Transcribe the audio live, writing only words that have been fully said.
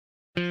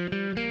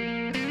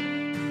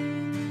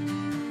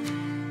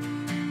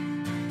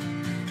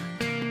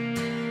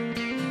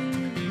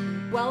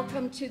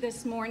Welcome to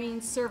this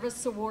morning's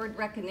Service Award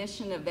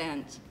Recognition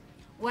event.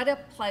 What a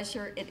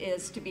pleasure it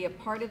is to be a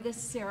part of this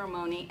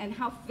ceremony, and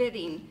how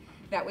fitting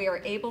that we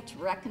are able to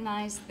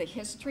recognize the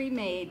history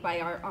made by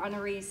our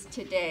honorees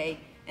today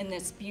in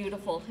this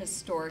beautiful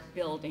historic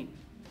building.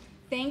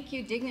 Thank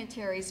you,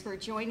 dignitaries, for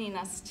joining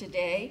us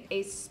today.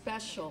 A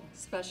special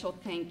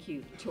thank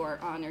you to our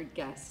honored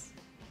guests.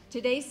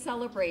 Today's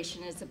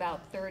celebration is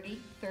about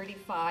 30,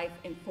 35,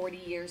 and 40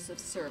 years of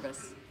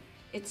service.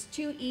 It's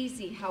too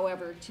easy,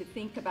 however, to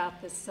think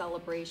about this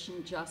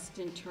celebration just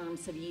in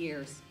terms of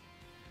years.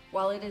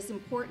 While it is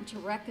important to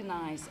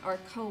recognize our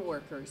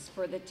co-workers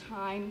for the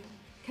time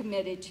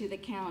committed to the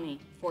county,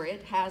 for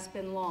it has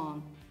been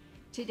long,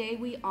 today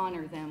we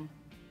honor them.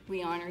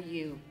 We honor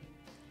you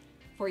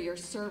for your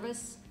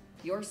service,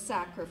 your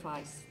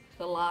sacrifice,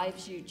 the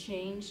lives you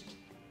changed,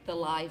 the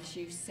lives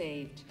you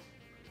saved,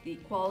 the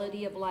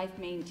quality of life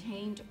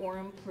maintained or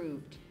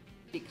improved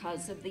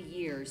because of the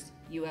years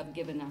you have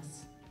given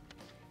us.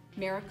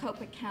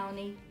 Maricopa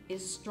County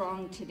is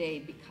strong today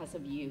because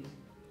of you.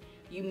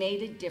 You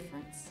made a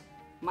difference.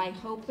 My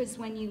hope is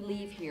when you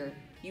leave here,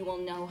 you will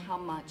know how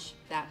much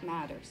that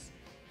matters.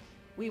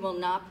 We will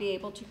not be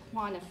able to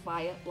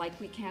quantify it like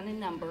we can a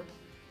number,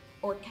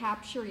 or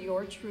capture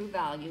your true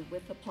value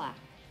with a plaque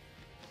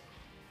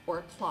or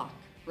a clock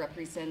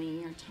representing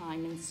your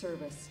time in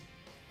service.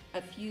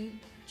 A few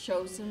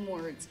chosen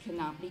words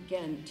cannot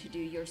begin to do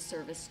your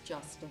service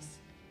justice.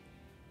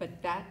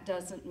 But that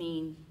doesn't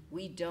mean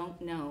we don't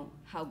know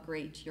how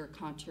great your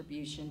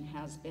contribution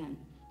has been.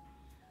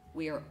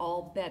 We are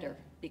all better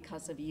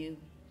because of you,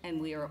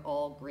 and we are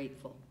all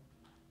grateful,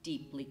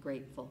 deeply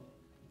grateful.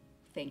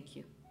 Thank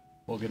you.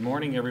 Well, good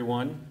morning,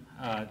 everyone.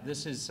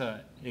 This is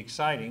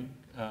exciting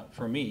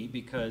for me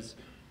because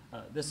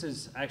this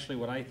is actually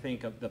what I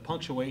think of the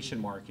punctuation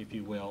mark, if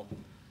you will,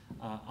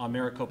 on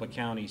Maricopa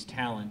County's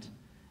talent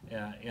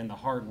and the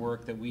hard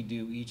work that we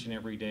do each and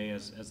every day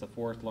as the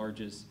fourth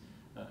largest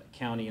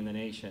county in the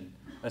nation.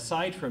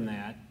 Aside from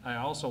that, I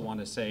also want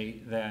to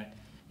say that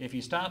if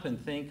you stop and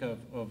think of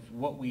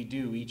what we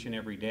do each and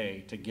every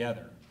day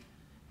together,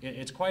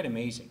 it's quite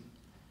amazing.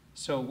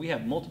 So we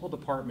have multiple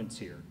departments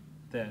here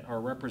that are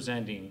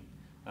representing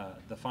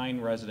the fine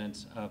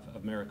residents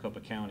of Maricopa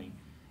County.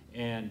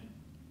 And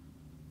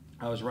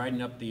I was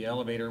riding up the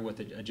elevator with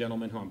a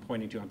gentleman who I'm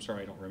pointing to. I'm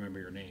sorry, I don't remember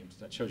your names.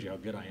 That shows you how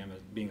good I am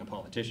at being a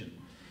politician.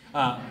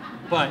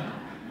 But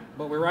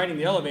we're riding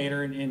the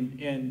elevator,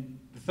 and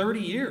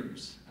 30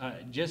 years,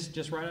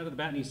 just right out of the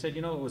bat, and he said,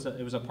 you know,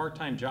 it was a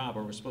part-time job,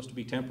 or it was supposed to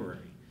be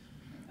temporary.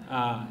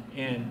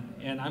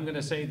 And I'm going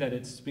to say that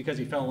it's because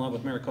he fell in love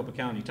with Maricopa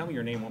County. Tell me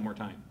your name one more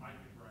time.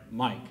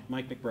 Mike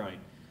McBride.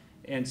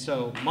 And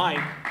so,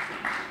 Mike,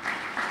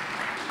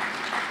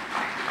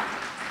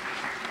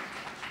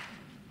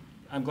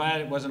 I'm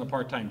glad it wasn't a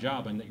part-time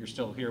job and that you're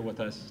still here with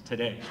us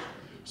today.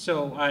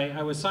 So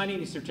I was signing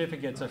these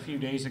certificates a few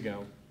days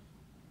ago,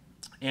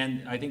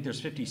 and I think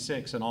there's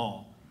 56 in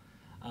all.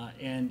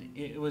 And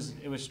it was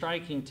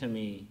striking to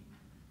me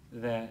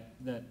that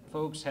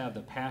folks have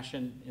the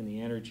passion and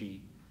the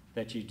energy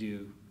that you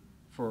do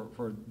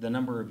for the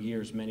number of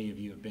years many of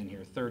you have been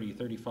here, 30,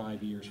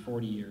 35 years,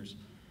 40 years,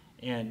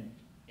 and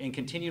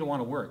continue to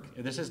want to work.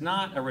 This is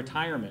not a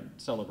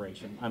retirement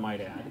celebration, I might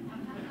add.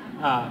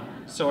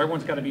 So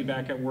everyone's got to be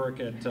back at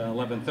work at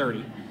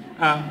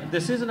 11:30.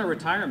 This isn't a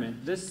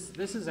retirement. This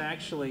is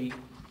actually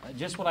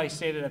just what I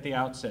stated at the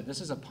outset.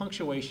 This is a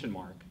punctuation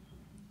mark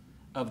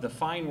of the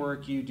fine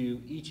work you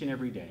do each and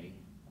every day,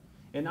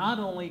 and not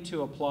only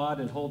to applaud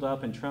and hold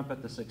up and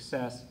trumpet the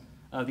success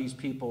of these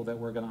people that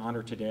we're going to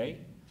honor today,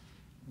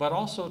 but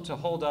also to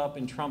hold up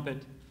and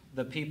trumpet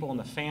the people and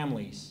the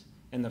families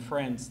and the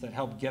friends that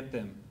helped get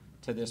them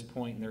to this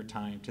point in their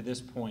time, to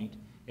this point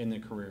in their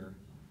career.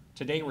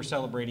 Today we're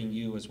celebrating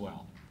you as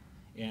well.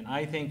 And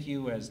I thank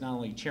you as not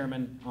only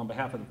chairman on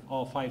behalf of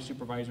all 5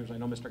 supervisors. I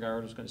know Mr.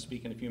 Gallardo is going to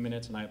speak in a few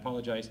minutes, and I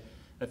apologize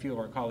a few of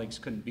our colleagues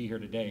couldn't be here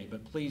today,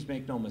 but please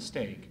make no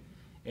mistake,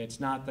 it's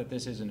not that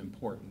this isn't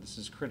important. This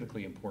is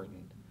critically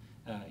important.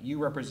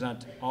 You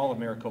represent all of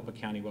Maricopa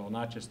County well,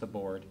 not just the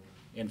board,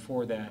 and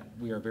for that,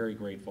 we are very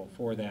grateful.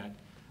 For that,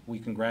 we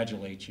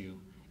congratulate you,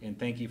 and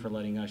thank you for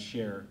letting us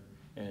share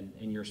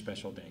in your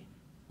special day.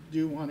 I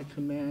do want to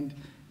commend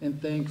and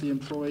thank the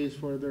employees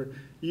for their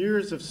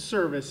years of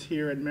service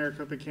here at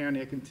Maricopa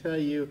County. I can tell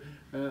you,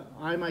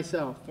 I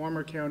myself,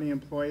 former county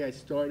employee, I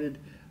started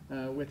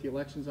with the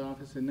elections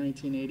office in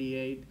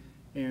 1988,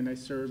 and I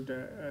served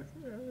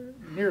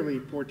nearly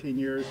 14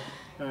 years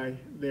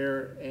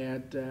there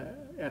at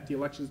the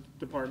elections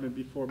department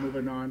before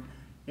moving on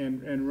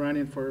and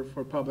running for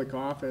public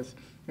office.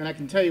 And I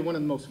can tell you one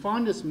of the most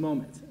fondest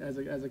moments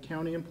as a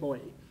county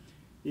employee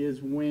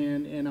is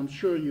when, and I'm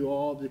sure you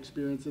all have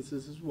experienced this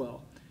as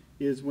well,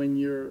 is when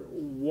you're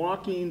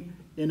walking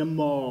in a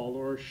mall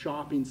or a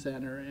shopping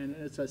center and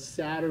it's a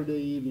Saturday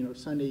evening or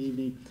Sunday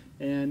evening,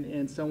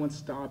 and someone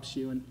stops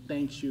you and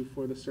thanks you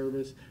for the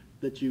service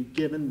that you've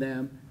given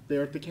them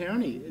there at the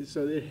county.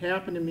 So it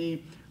happened to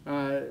me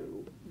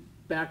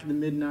back in the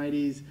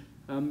mid-90s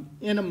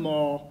in a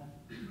mall,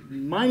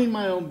 minding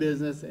my own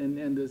business,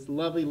 and this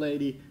lovely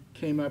lady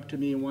came up to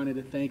me and wanted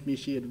to thank me.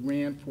 She had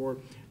ran for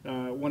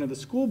one of the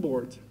school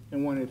boards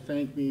and wanted to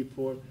thank me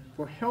for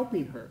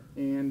helping her.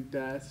 And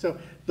so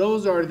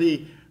those are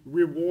the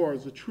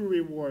rewards, the true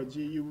rewards.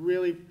 You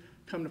really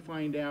come to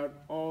find out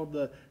all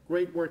the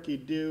great work you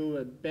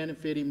do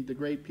benefiting the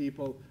great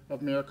people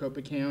of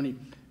Maricopa County.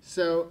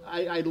 So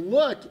I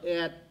look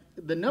at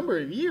the number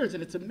of years,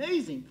 and it's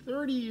amazing.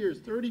 30 years,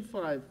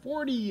 35,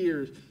 40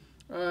 years.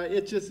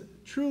 It's just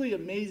truly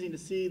amazing to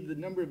see the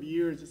number of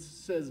years. It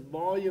says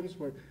volumes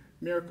for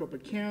Maricopa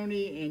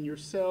County and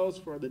yourselves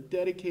for the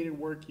dedicated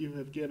work you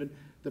have given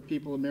the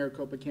people of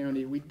Maricopa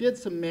County. We did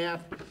some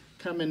math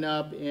coming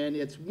up, and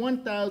it's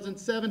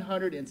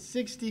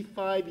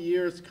 1,765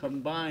 years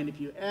combined. If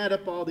you add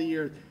up all the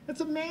years,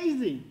 it's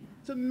amazing.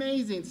 It's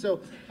amazing. So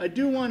I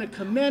do want to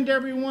commend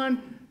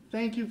everyone.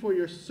 Thank you for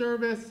your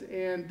service,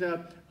 and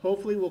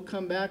hopefully we'll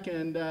come back,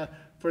 and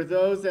for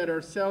those that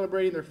are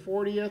celebrating their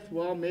 40th,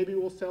 well, maybe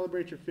we'll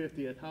celebrate your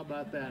 50th. How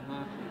about that,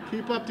 huh?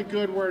 Keep up the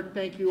good work.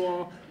 Thank you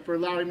all for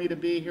allowing me to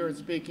be here and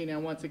speaking,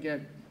 and once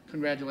again,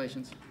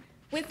 congratulations.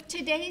 With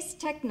today's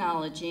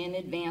technology and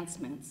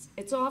advancements,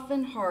 it's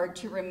often hard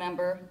to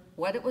remember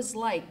what it was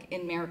like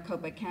in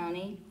Maricopa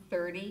County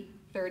 30,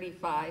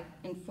 35,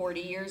 and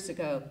 40 years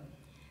ago.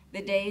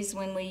 The days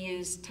when we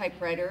used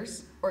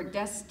typewriters or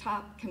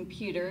desktop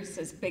computers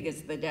as big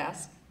as the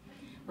desk.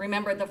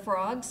 Remember the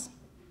frogs?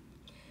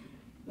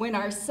 When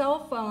our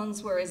cell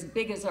phones were as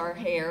big as our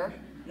hair,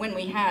 when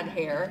we had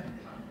hair.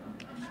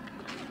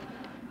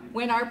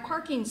 When our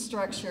parking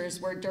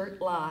structures were dirt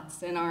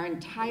lots and our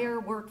entire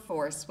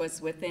workforce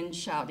was within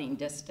shouting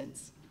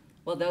distance.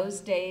 Well,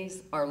 those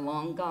days are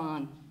long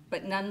gone,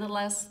 but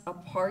nonetheless a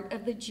part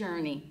of the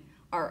journey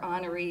our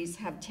honorees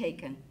have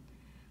taken.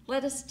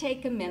 Let us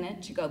take a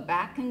minute to go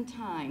back in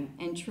time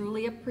and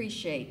truly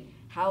appreciate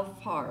how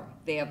far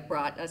they have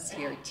brought us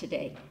here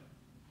today.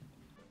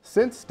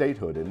 Since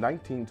statehood in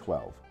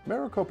 1912,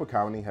 Maricopa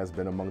County has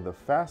been among the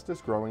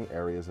fastest growing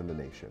areas in the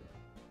nation.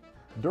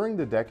 During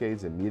the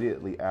decades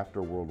immediately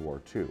after World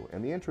War II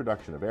and the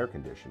introduction of air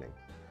conditioning,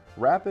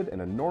 rapid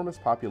and enormous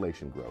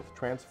population growth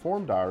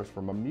transformed ours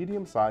from a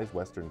medium-sized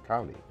western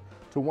county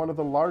to one of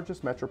the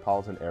largest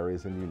metropolitan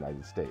areas in the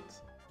United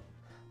States.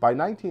 By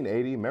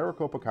 1980,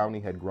 Maricopa County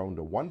had grown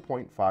to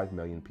 1.5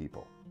 million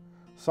people.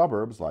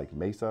 Suburbs like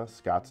Mesa,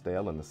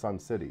 Scottsdale, and the Sun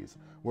Cities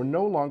were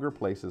no longer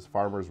places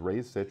farmers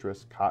raised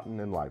citrus,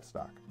 cotton, and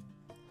livestock.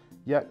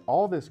 Yet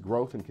all this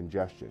growth and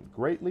congestion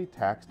greatly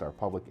taxed our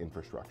public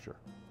infrastructure.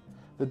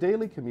 The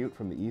daily commute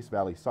from the East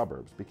Valley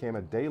suburbs became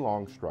a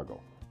day-long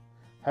struggle.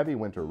 Heavy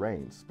winter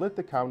rains split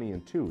the county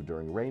in two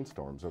during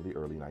rainstorms of the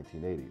early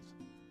 1980s.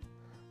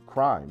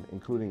 Crime,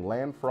 including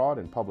land fraud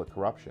and public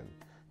corruption,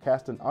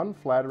 cast an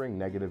unflattering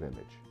negative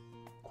image.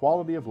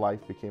 Quality of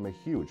life became a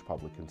huge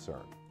public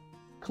concern.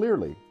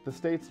 Clearly, the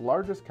state's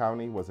largest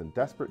county was in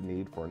desperate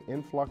need for an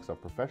influx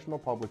of professional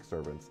public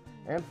servants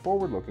and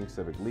forward-looking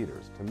civic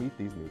leaders to meet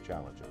these new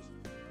challenges.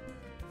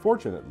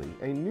 Fortunately,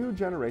 a new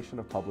generation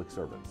of public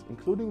servants,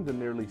 including the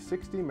nearly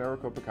 60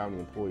 Maricopa County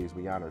employees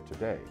we honor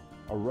today,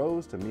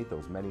 arose to meet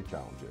those many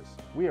challenges.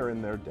 We are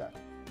in their debt.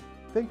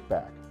 Think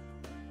back.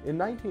 In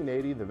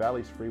 1980, the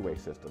Valley's freeway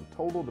system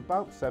totaled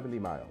about 70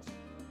 miles.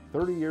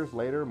 30 years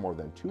later, more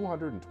than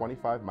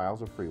 225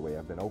 miles of freeway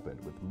have been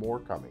opened, with more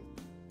coming.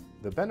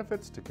 The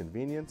benefits to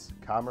convenience,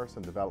 commerce,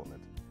 and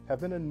development have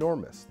been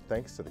enormous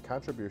thanks to the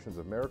contributions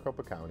of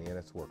Maricopa County and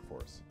its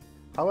workforce.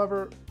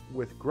 However,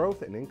 with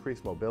growth and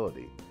increased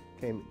mobility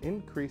came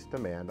increased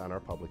demand on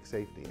our public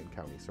safety and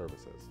county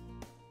services.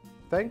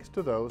 Thanks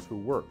to those who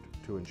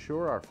worked to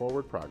ensure our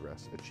forward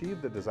progress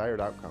achieved the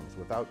desired outcomes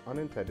without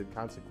unintended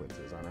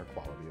consequences on our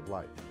quality of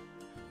life.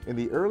 In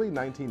the early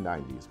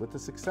 1990s, with the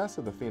success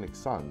of the Phoenix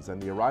Suns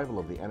and the arrival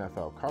of the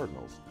NFL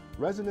Cardinals,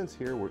 residents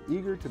here were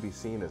eager to be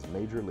seen as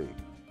Major League.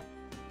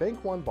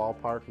 Bank One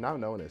Ballpark, now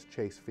known as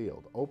Chase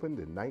Field, opened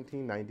in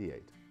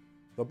 1998.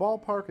 The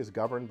ballpark is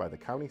governed by the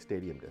County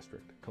Stadium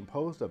District,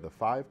 composed of the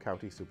 5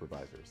 county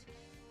supervisors.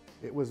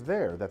 It was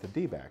there that the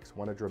D-backs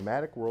won a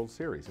dramatic World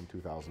Series in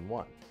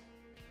 2001.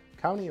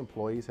 County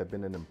employees have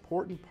been an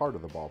important part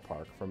of the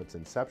ballpark from its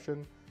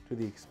inception to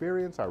the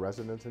experience our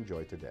residents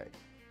enjoy today.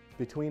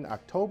 Between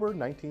October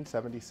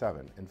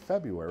 1977 and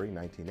February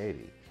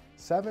 1980,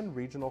 7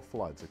 regional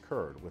floods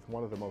occurred, with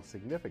one of the most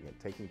significant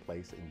taking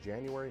place in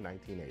January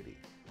 1980,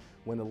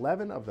 when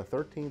 11 of the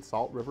 13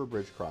 Salt River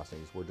Bridge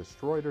crossings were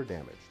destroyed or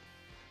damaged.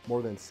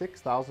 More than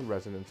 6,000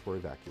 residents were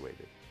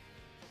evacuated.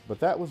 But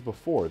that was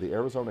before the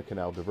Arizona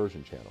Canal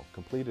Diversion Channel,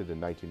 completed in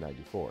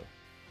 1994,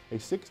 a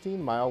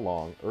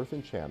 16-mile-long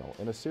earthen channel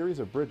and a series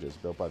of bridges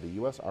built by the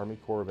U.S. Army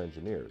Corps of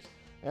Engineers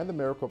and the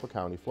Maricopa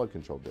County Flood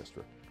Control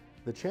District.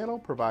 The channel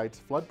provides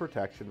flood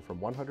protection from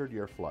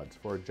 100-year floods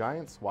for a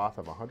giant swath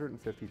of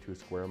 152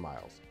 square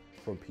miles,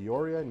 from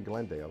Peoria and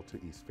Glendale to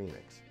East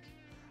Phoenix.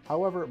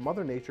 However,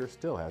 Mother Nature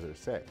still has her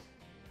say.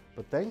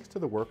 But thanks to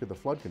the work of the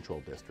Flood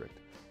Control District,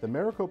 the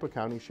Maricopa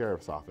County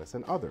Sheriff's Office,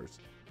 and others,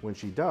 when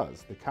she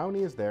does, the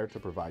county is there to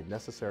provide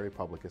necessary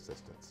public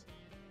assistance.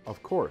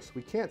 Of course,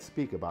 we can't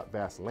speak about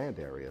vast land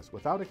areas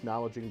without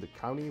acknowledging the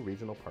County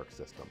Regional Park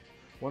System,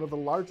 one of the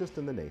largest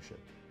in the nation.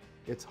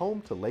 It's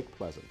home to Lake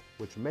Pleasant,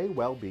 which may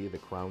well be the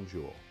crown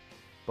jewel.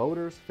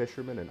 Boaters,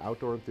 fishermen, and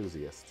outdoor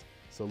enthusiasts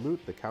salute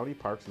the County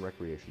Parks and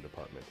Recreation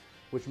Department,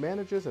 which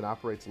manages and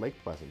operates Lake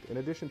Pleasant in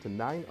addition to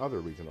 9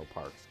 other regional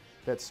parks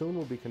that soon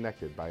will be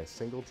connected by a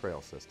single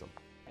trail system.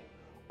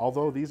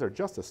 Although these are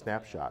just a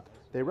snapshot,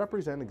 they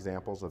represent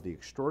examples of the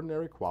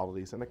extraordinary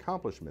qualities and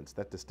accomplishments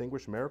that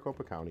distinguish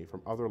Maricopa County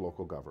from other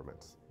local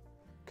governments.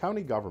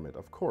 County government,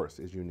 of course,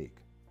 is unique.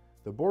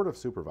 The Board of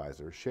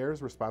Supervisors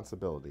shares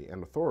responsibility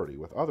and authority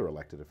with other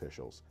elected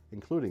officials,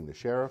 including the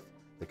sheriff,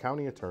 the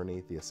county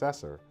attorney, the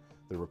assessor,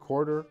 the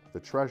recorder, the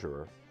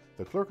treasurer,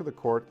 the clerk of the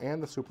court,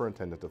 and the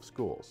superintendent of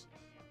schools.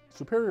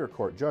 Superior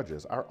Court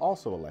judges are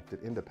also elected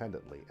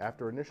independently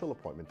after initial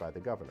appointment by the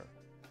governor.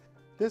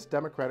 This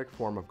democratic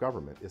form of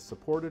government is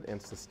supported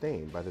and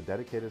sustained by the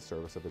dedicated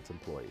service of its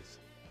employees.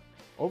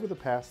 Over the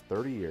past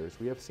 30 years,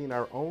 we have seen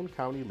our own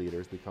county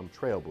leaders become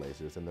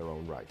trailblazers in their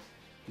own right.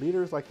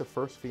 Leaders like the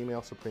first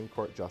female Supreme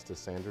Court Justice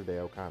Sandra Day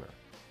O'Connor,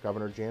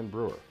 Governor Jan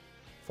Brewer,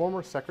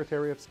 former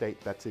Secretary of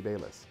State Betsy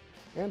Bayless,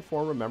 and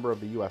former member of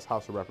the U.S.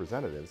 House of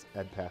Representatives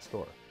Ed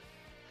Pastor.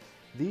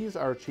 These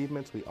are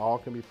achievements we all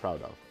can be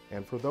proud of,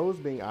 and for those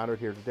being honored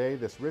here today,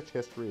 this rich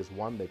history is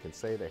one they can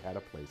say they had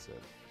a place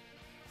in.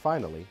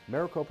 Finally,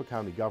 Maricopa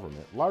County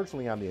government,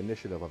 largely on the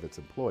initiative of its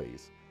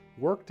employees,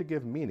 worked to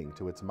give meaning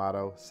to its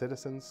motto,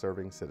 Citizens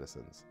Serving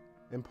Citizens.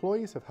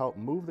 Employees have helped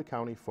move the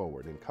county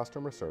forward in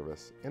customer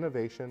service,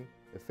 innovation,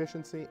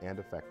 efficiency, and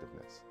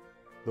effectiveness.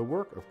 The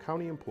work of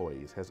county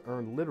employees has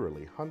earned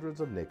literally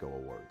hundreds of NACO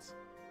awards.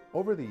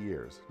 Over the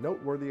years,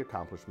 noteworthy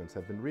accomplishments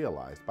have been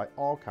realized by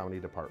all county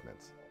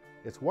departments.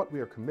 It's what we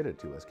are committed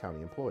to as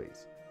county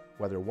employees,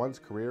 whether one's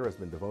career has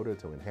been devoted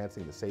to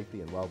enhancing the safety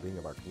and well-being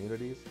of our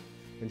communities,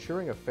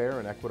 ensuring a fair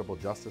and equitable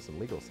justice and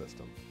legal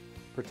system,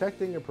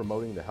 protecting and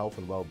promoting the health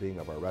and well-being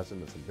of our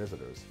residents and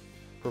visitors,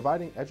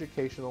 providing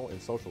educational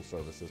and social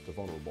services to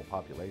vulnerable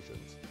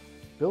populations,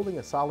 building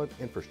a solid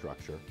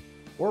infrastructure,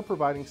 or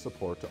providing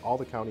support to all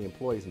the county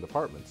employees and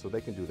departments so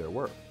they can do their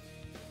work.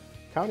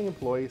 County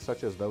employees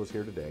such as those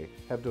here today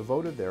have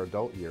devoted their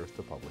adult years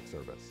to public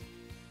service.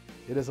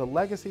 It is a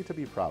legacy to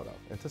be proud of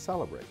and to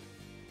celebrate.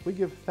 We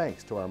give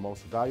thanks to our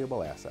most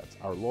valuable assets,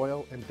 our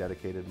loyal and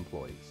dedicated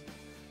employees,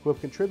 who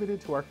have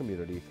contributed to our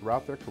community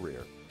throughout their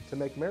career to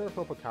make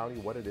Maricopa County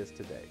what it is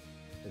today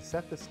and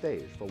set the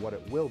stage for what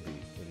it will be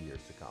in years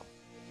to come.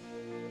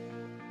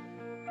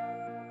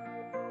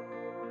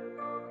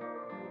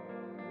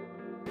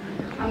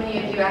 How many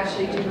of you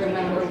actually do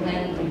remember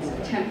when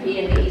Tempe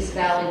and the East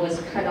Valley was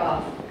cut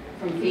off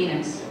from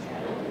Phoenix?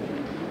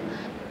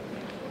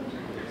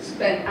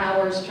 Spent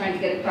hours trying to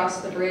get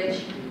across the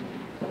bridge.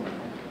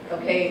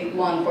 Okay,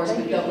 law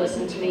enforcement, don't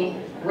listen to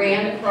me.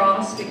 Ran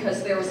across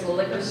because there was a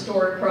liquor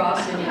store across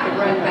and you could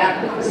run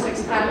back with the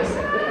 6-packs.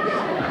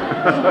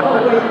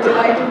 Oh wait, did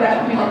I do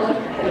that in public?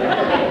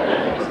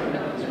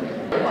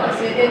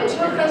 It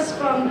took us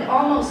from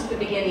almost the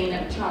beginning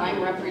of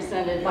time,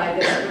 represented by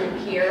this group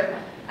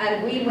here,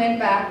 and we went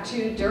back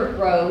to dirt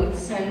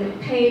roads and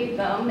paved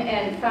them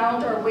and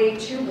found our way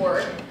to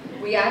work.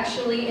 We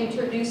actually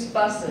introduced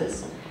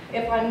buses.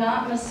 If I'm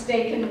not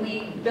mistaken,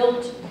 we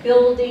built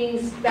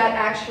buildings that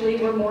actually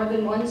were more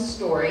than one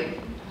story.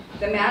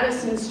 The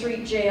Madison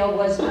Street Jail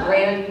was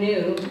brand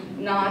new,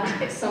 not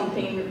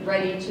something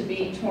ready to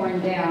be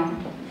torn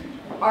down.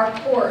 Our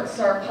courts,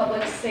 our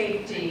public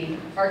safety,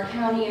 our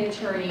county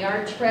attorney,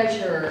 our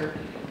treasurer,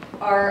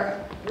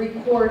 our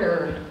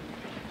recorder,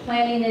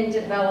 planning and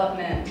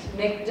development,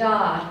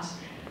 McDOT,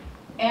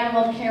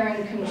 animal care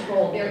and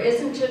control. There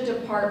isn't a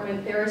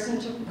department, there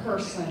isn't a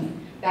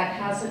person that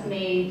hasn't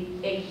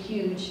made a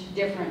huge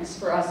difference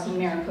for us in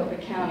Maricopa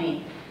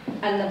County.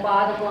 And the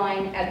bottom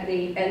line, at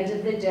the end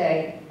of the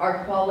day,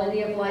 our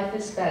quality of life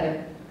is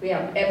better. We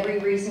have every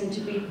reason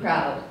to be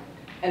proud,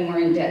 and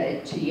we're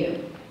indebted to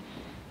you.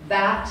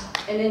 That,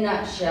 in a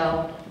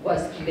nutshell,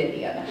 was the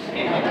video.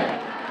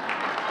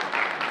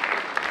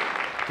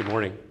 Good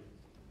morning.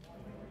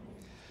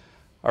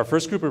 Our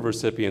first group of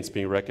recipients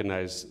being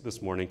recognized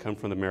this morning come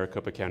from the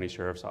Maricopa County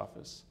Sheriff's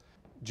Office.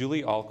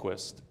 Julie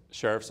Alquist,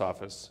 Sheriff's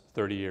Office,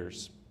 30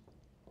 years.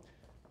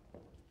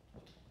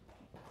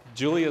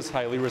 Julie is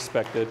highly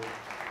respected.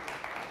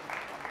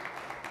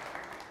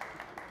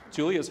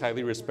 Julie is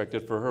highly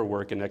respected for her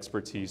work and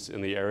expertise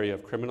in the area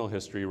of criminal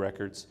history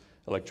records,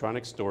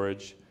 electronic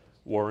storage,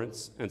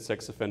 warrants, and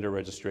sex offender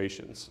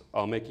registrations,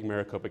 all making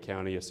Maricopa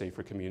County a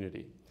safer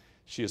community.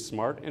 She is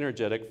smart,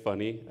 energetic,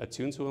 funny,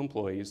 attuned to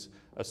employees,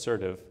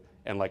 assertive,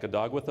 and like a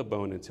dog with a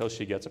bone until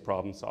she gets a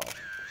problem solved.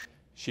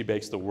 She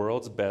bakes the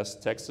world's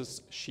best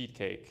Texas sheet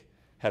cake.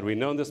 Had we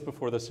known this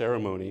before the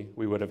ceremony,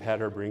 we would have had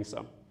her bring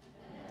some.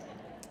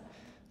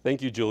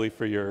 Thank you, Julie,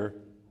 for your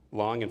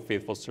long and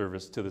faithful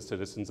service to the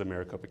citizens of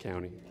Maricopa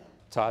County.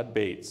 Todd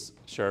Bates,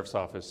 Sheriff's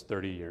Office,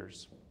 30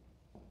 years.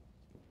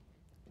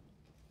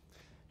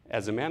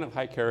 As a man of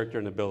high character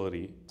and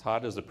ability,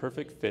 Todd is a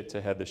perfect fit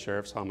to head the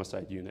Sheriff's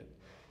Homicide Unit.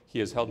 He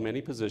has held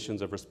many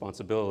positions of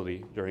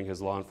responsibility during his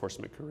law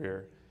enforcement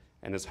career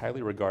and is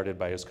highly regarded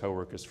by his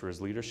coworkers for his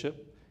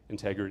leadership,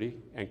 integrity,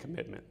 and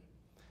commitment.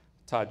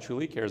 Todd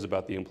truly cares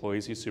about the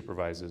employees he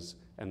supervises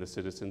and the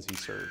citizens he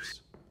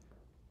serves.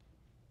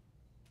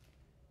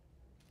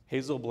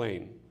 Hazel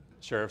Blaine,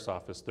 Sheriff's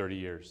Office, 30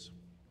 years.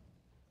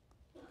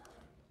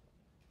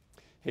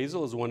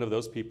 Hazel is one of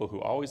those people who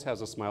always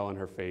has a smile on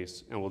her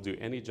face and will do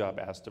any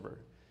job asked of her.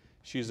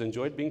 She has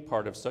enjoyed being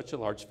part of such a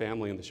large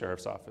family in the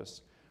Sheriff's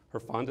Office. Her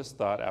fondest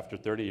thought after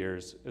 30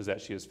 years is that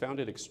she has found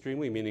it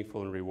extremely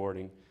meaningful and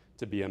rewarding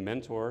to be a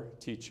mentor,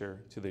 teacher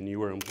to the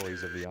newer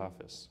employees of the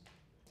office.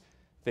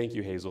 Thank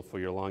you, Hazel, for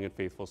your long and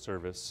faithful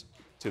service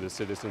to the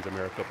citizens of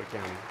Maricopa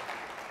County.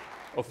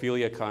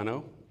 Ophelia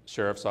Cano,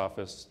 Sheriff's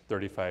Office,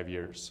 35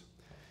 years.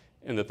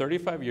 In the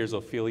 35 years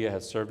Ophelia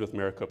has served with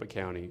Maricopa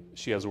County,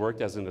 she has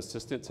worked as an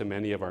assistant to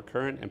many of our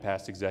current and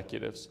past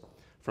executives,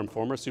 from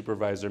former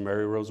Supervisor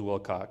Mary Rose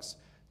Wilcox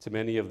to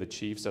many of the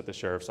chiefs at the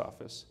Sheriff's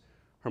Office.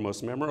 Her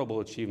most memorable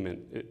achievement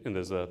in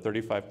the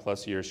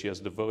 35-plus years she has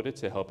devoted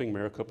to helping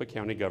Maricopa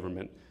County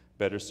government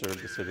better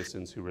serve the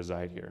citizens who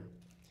reside here.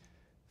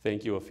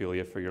 Thank you,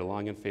 Ophelia, for your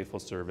long and faithful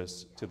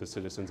service to the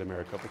citizens of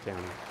Maricopa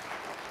County.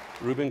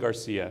 Ruben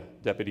Garcia,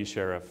 Deputy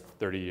Sheriff,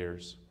 30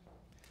 years.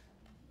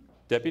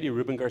 Deputy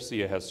Ruben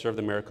Garcia has served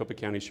the Maricopa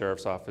County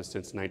Sheriff's Office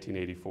since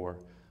 1984,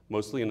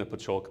 mostly in a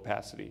patrol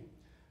capacity.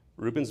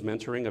 Ruben's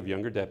mentoring of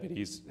younger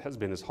deputies has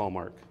been his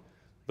hallmark.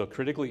 Though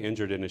critically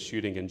injured in a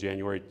shooting in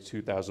January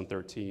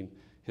 2013,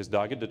 his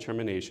dogged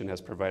determination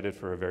has provided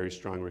for a very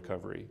strong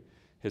recovery.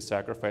 His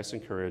sacrifice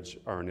and courage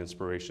are an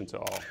inspiration to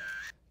all.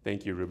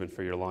 Thank you, Ruben,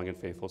 for your long and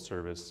faithful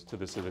service to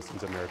the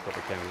citizens of Maricopa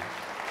County.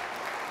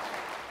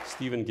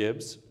 Stephen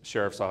Gibbs,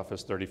 Sheriff's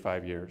Office,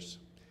 35 years.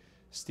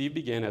 Steve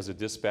began as a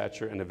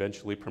dispatcher and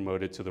eventually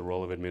promoted to the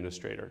role of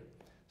administrator.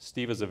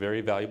 Steve is a very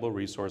valuable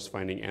resource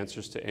finding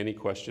answers to any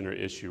question or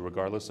issue,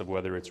 regardless of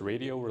whether it's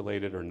radio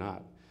related or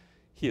not.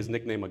 He is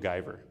nicknamed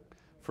MacGyver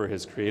for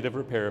his creative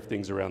repair of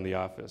things around the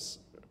office.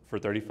 For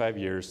 35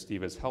 years,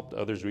 Steve has helped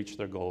others reach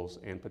their goals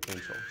and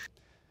potential.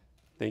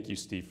 Thank you,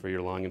 Steve, for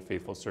your long and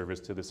faithful service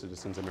to the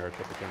citizens of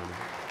Maricopa County.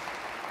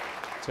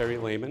 Terry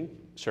Lehman,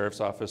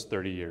 Sheriff's Office,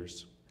 30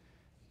 years.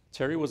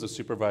 Terry was a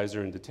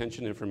supervisor in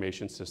Detention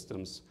Information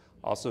Systems,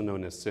 also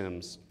known as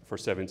SIMS, for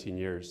 17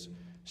 years.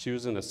 She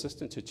was an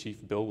assistant to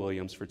Chief Bill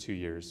Williams for 2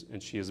 years,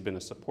 and she has been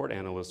a support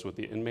analyst with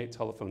the inmate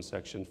telephone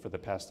section for the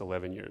past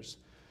 11 years.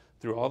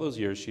 Through all those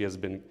years, she has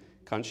been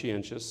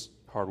conscientious,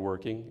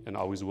 hardworking, and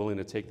always willing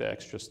to take the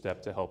extra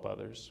step to help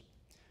others.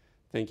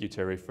 Thank you,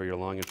 Terry, for your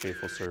long and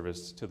faithful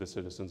service to the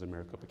citizens of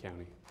Maricopa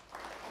County.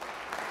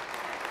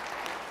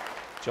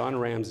 John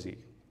Ramsey,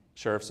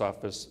 Sheriff's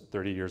Office,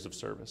 30 years of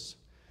service.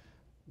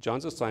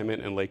 John's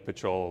assignment in Lake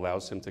Patrol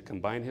allows him to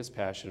combine his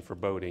passion for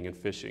boating and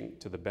fishing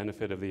to the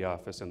benefit of the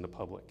office and the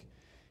public.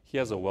 He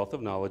has a wealth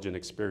of knowledge and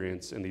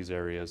experience in these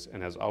areas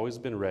and has always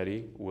been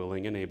ready,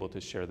 willing, and able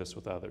to share this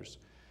with others.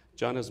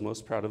 John is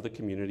most proud of the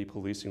community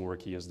policing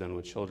work he has done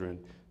with children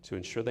to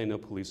ensure they know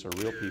police are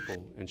real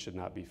people and should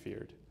not be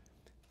feared.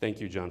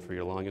 Thank you, John, for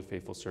your long and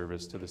faithful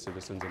service to the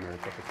citizens of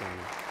Maricopa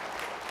County.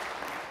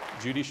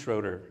 Judy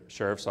Schroeder,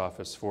 Sheriff's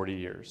Office, 40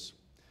 years.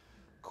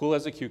 Cool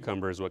as a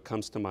cucumber is what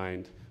comes to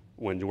mind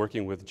when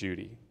working with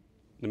Judy.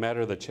 No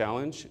matter the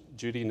challenge,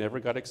 Judy never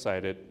got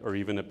excited or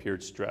even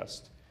appeared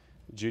stressed.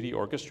 Judy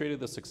orchestrated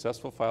the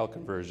successful file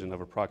conversion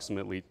of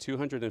approximately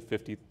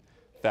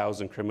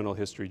 250,000 criminal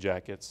history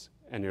jackets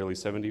and nearly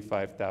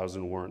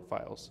 75,000 warrant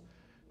files.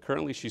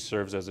 Currently, she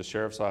serves as a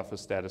Sheriff's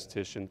Office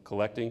statistician,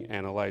 collecting,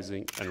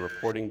 analyzing, and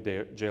reporting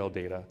jail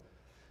data.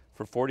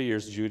 For 40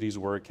 years, Judy's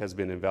work has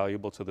been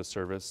invaluable to the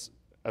service,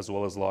 as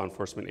well as law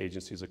enforcement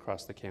agencies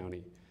across the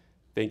county.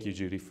 Thank you,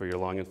 Judy, for your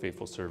long and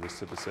faithful service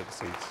to the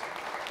citizens.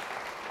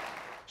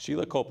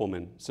 Sheila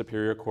Kopelman,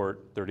 Superior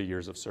Court, 30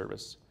 years of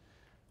service.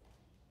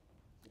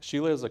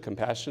 Sheila is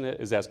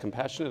as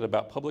compassionate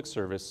about public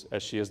service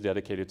as she is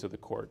dedicated to the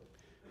court.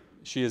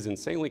 She is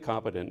insanely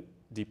competent,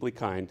 deeply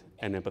kind,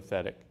 and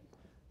empathetic.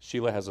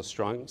 Sheila has a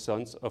strong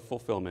sense of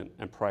fulfillment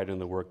and pride in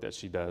the work that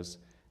she does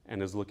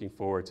and is looking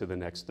forward to the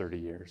next 30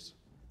 years.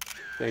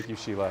 Thank you,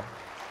 Sheila,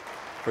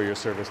 for your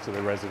service to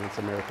the residents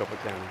of Maricopa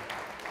County.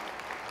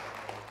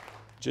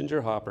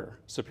 Ginger Hopper,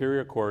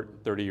 Superior Court,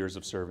 30 years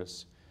of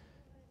service.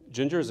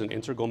 Ginger is an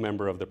integral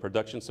member of the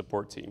production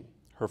support team.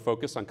 Her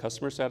focus on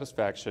customer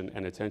satisfaction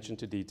and attention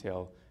to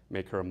detail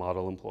make her a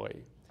model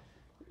employee.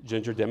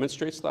 Ginger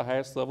demonstrates the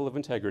highest level of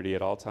integrity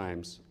at all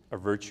times, a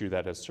virtue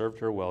that has served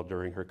her well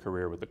during her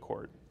career with the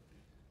court.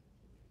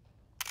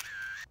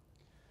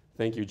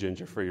 Thank you,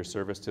 Ginger, for your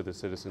service to the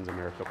citizens of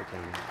Maricopa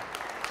County.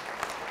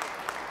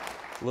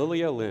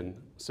 Lilia Lynn,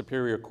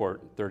 Superior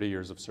Court, 30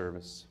 years of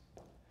service.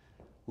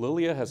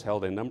 Lilia has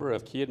held a number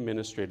of key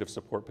administrative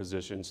support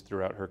positions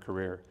throughout her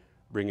career,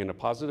 bringing a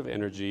positive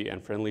energy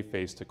and friendly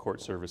face to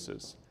court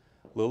services.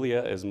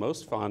 Lilia is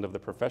most fond of the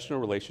professional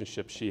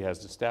relationships she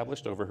has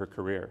established over her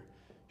career.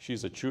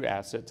 She's a true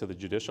asset to the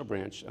judicial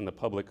branch and the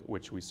public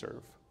which we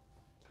serve.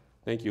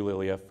 Thank you,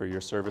 Lilia, for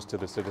your service to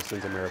the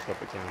citizens of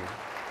Maricopa County.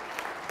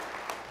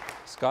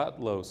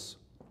 Scott Lose,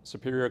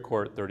 Superior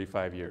Court,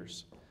 35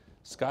 years.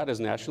 Scott is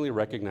nationally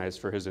recognized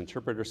for his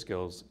interpreter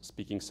skills,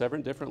 speaking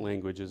 7 different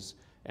languages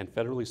and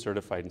federally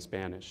certified in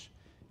Spanish.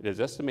 It is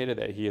estimated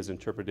that he has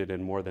interpreted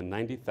in more than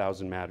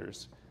 90,000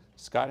 matters.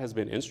 Scott has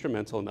been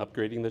instrumental in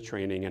upgrading the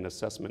training and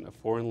assessment of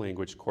foreign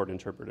language court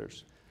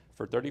interpreters.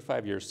 For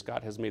 35 years,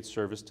 Scott has made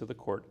service to the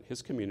court,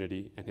 his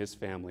community, and his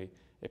family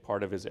a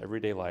part of his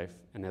everyday life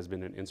and has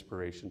been an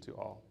inspiration to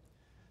all.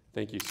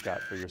 Thank you,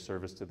 Scott, for your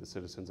service to the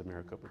citizens of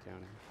Maricopa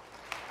County.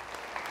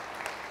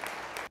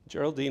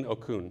 Geraldine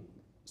Okun,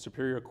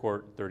 Superior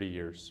Court, 30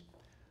 years.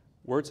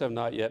 Words have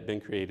not yet been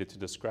created to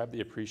describe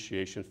the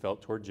appreciation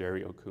felt toward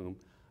Jerry Okun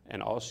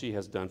and all she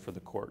has done for the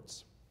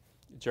courts.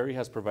 Jerry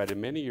has provided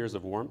many years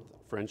of warmth,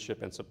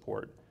 friendship, and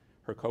support.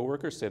 Her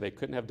coworkers say they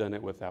couldn't have done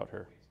it without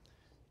her.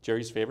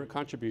 Jerry's favorite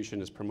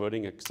contribution is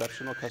promoting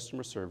exceptional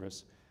customer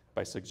service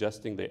by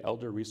suggesting the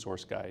Elder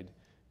Resource Guide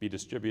be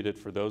distributed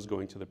for those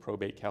going to the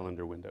probate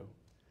calendar window.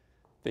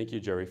 Thank you,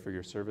 Jerry, for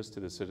your service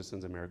to the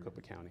citizens of Maricopa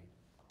County.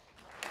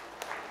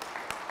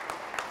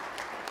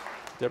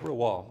 Deborah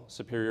Wall,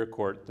 Superior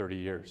Court, 30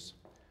 years.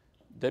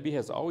 Debbie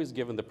has always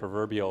given the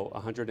proverbial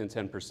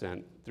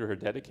 110% through her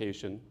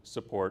dedication,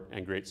 support,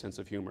 and great sense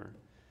of humor.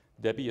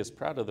 Debbie is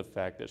proud of the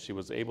fact that she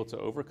was able to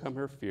overcome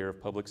her fear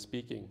of public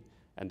speaking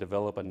and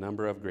develop a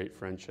number of great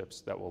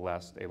friendships that will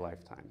last a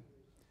lifetime.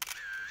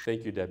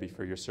 Thank you, Debbie,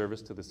 for your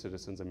service to the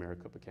citizens of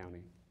Maricopa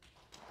County.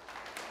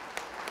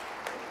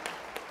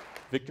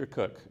 Victor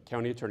Cook,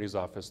 County Attorney's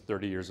Office,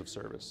 30 years of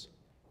service.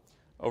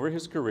 Over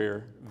his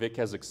career, Vic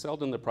has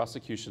excelled in the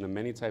prosecution of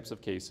many types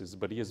of cases,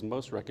 but he is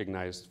most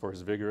recognized for his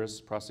vigorous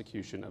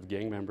prosecution of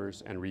gang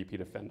members and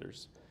repeat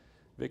offenders.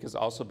 Vic has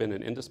also been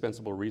an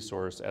indispensable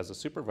resource as a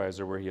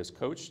supervisor where he has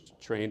coached,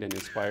 trained, and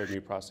inspired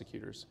new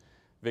prosecutors.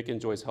 Vic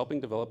enjoys helping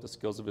develop the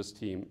skills of his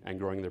team and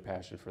growing their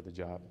passion for the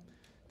job.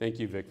 Thank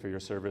you, Vic, for your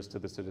service to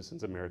the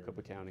citizens of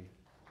Maricopa County.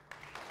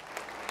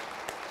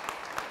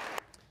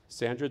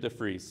 Sandra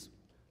DeFries,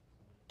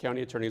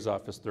 County Attorney's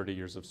Office, 30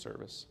 years of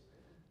service.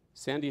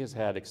 Sandy has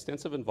had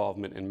extensive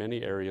involvement in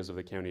many areas of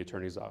the County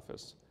Attorney's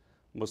Office.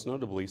 Most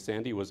notably,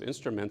 Sandy was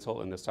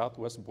instrumental in the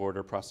Southwest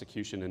Border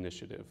Prosecution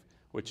Initiative,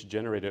 which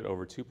generated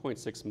over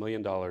 $2.6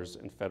 million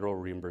in federal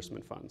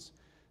reimbursement funds.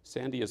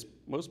 Sandy is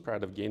most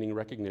proud of gaining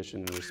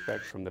recognition and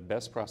respect from the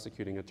best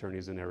prosecuting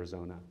attorneys in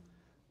Arizona.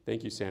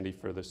 Thank you, Sandy,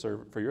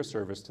 for your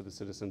service to the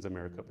citizens of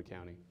Maricopa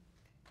County.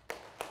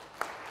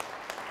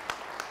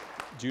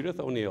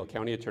 Judith O'Neill,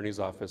 County Attorney's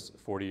Office,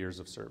 40 years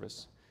of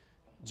service.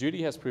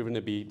 Judy has proven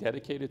to be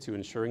dedicated to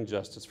ensuring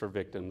justice for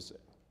victims,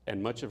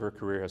 and much of her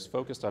career has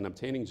focused on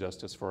obtaining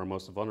justice for our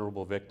most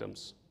vulnerable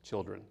victims,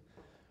 children.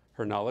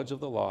 Her knowledge of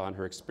the law and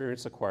her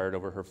experience acquired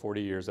over her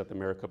 40 years at the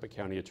Maricopa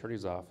County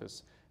Attorney's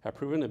Office have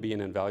proven to be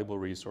an invaluable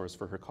resource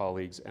for her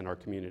colleagues and our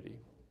community.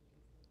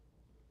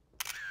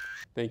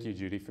 Thank you,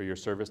 Judy, for your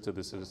service to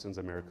the citizens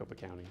of Maricopa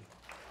County.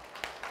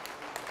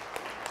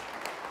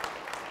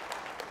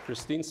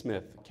 Christine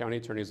Smith, County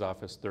Attorney's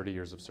Office, 30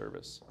 years of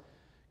service.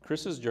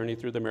 Chris's journey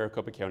through the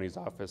Maricopa County's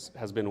office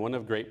has been one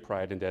of great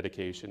pride and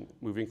dedication,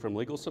 moving from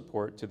legal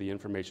support to the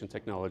information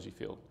technology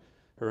field.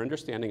 Her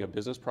understanding of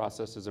business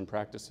processes and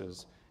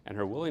practices and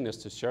her willingness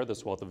to share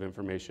this wealth of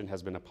information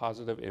has been a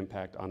positive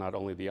impact on not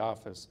only the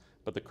office,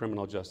 but the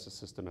criminal justice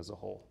system as a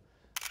whole.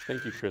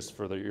 Thank you, Chris,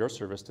 for your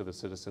service to the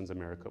citizens of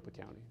Maricopa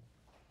County.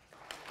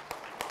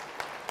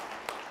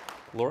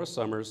 Laura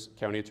Summers,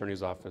 County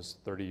Attorney's Office,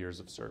 30 years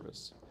of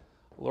service.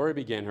 Laura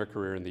began her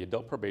career in the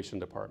Adult Probation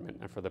Department,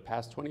 and for the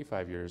past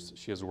 25 years,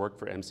 she has worked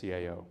for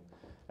MCAO.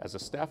 As a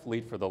staff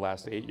lead for the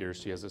last 8 years,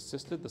 she has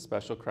assisted the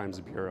Special Crimes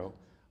Bureau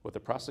with the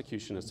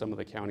prosecution of some of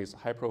the county's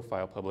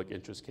high-profile public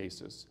interest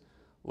cases.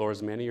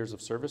 Laura's many years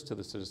of service to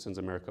the citizens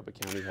of Maricopa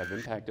County have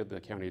impacted the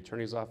County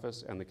Attorney's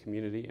Office and the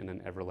community in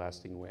an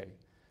everlasting way.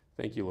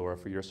 Thank you, Laura,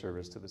 for your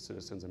service to the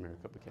citizens of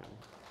Maricopa County.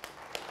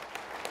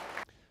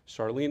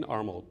 Charlene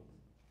Armold,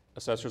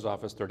 Assessor's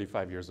Office,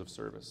 35 years of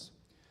service.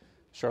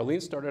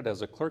 Charlene started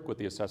as a clerk with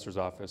the Assessor's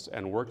Office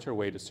and worked her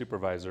way to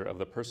supervisor of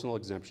the Personal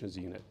Exemptions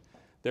Unit.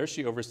 There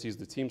she oversees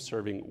the team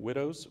serving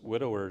widows,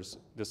 widowers,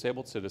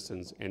 disabled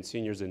citizens, and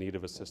seniors in need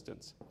of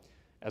assistance.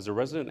 As a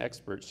resident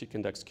expert, she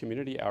conducts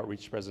community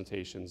outreach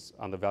presentations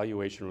on the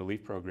valuation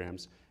relief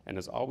programs and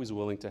is always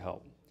willing to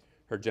help.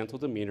 Her gentle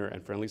demeanor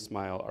and friendly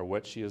smile are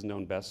what she is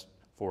known best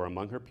for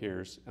among her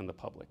peers and the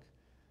public.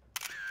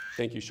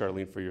 Thank you,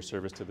 Charlene, for your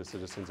service to the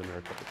citizens of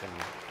Maricopa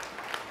County.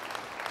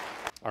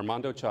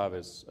 Armando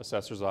Chavez,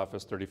 Assessor's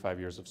Office, 35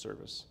 years of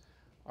service.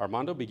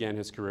 Armando began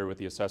his career with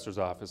the Assessor's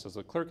Office as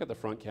a clerk at the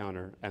front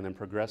counter and then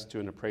progressed to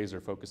an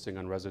appraiser focusing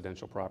on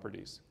residential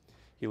properties.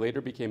 He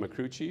later became a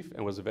crew chief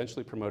and was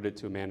eventually promoted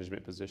to a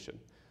management position.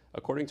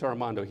 According to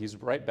Armando, he's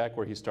right back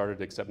where he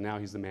started, except now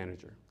he's the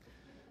manager.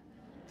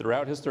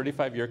 Throughout his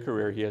 35-year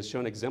career, he has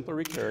shown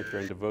exemplary character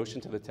and devotion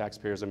to the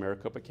taxpayers of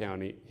Maricopa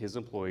County, his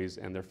employees,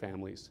 and their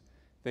families.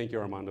 Thank you,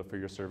 Armando, for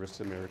your service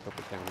to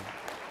Maricopa County.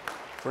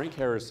 Frank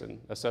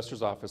Harrison,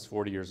 Assessor's Office,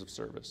 40 years of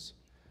service.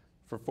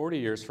 For 40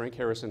 years, Frank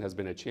Harrison has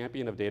been a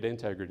champion of data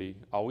integrity,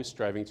 always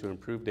striving to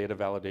improve data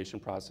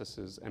validation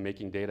processes and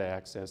making data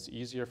access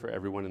easier for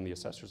everyone in the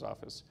assessor's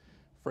office.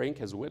 Frank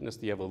has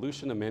witnessed the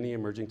evolution of many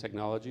emerging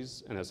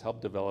technologies and has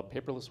helped develop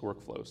paperless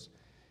workflows.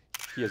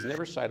 He has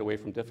never shied away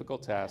from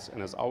difficult tasks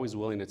and is always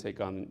willing to take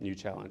on new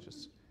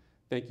challenges.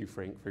 Thank you,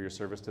 Frank, for your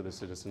service to the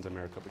citizens of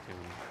Maricopa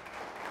County.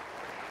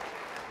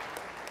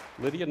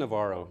 Lydia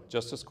Navarro,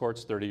 Justice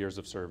Court's 30 years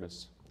of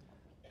service.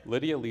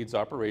 Lydia leads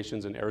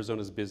operations in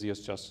Arizona's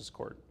busiest justice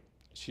court.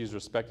 She is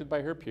respected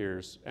by her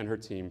peers and her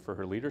team for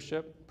her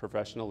leadership,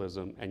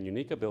 professionalism, and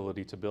unique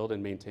ability to build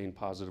and maintain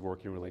positive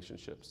working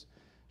relationships.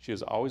 She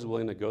is always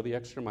willing to go the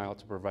extra mile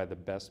to provide the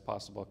best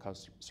possible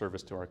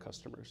service to our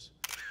customers.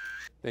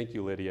 Thank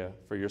you, Lydia,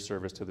 for your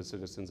service to the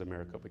citizens of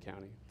Maricopa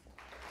County.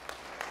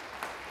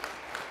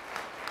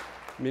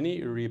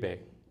 Minnie Uribe,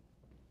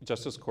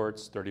 Justice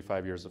Court's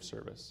 35 years of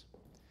service.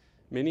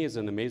 Minnie is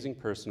an amazing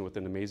person with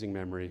an amazing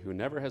memory who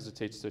never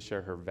hesitates to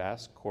share her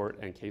vast court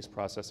and case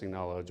processing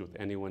knowledge with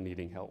anyone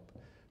needing help.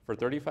 For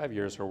 35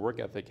 years, her work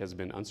ethic has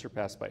been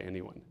unsurpassed by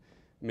anyone.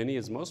 Minnie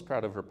is most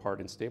proud of her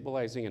part in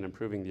stabilizing and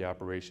improving the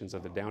operations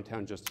of the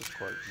Downtown Justice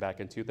Court back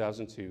in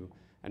 2002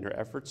 and her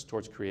efforts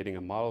towards creating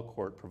a model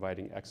court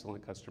providing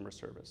excellent customer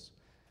service.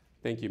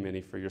 Thank you,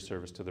 Minnie, for your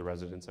service to the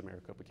residents of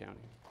Maricopa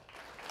County.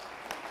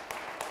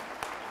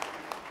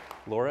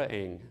 Laura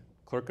Eng,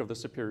 Clerk of the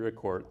Superior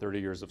Court, 30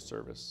 years of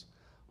service.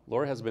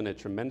 Laura has been a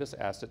tremendous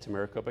asset to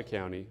Maricopa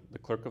County, the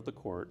Clerk of the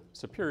Court,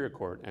 Superior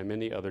Court, and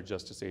many other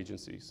justice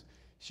agencies.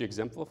 She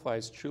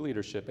exemplifies true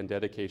leadership and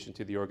dedication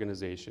to the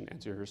organization and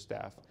to her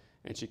staff,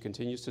 and she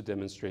continues to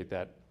demonstrate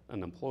that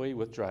an employee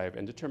with drive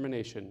and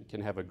determination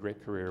can have a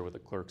great career with the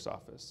clerk's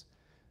office.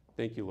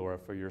 Thank you, Laura,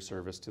 for your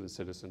service to the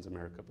citizens of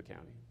Maricopa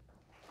County.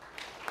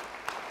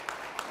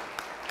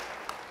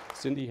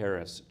 Cindy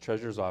Harris,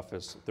 Treasurer's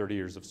Office, 30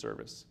 years of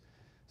service.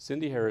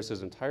 Cindy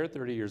Harris's entire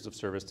 30 years of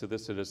service to the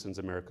citizens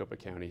of Maricopa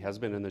County has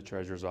been in the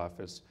Treasurer's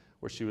Office,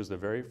 where she was the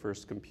very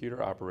first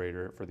computer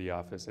operator for the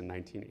office in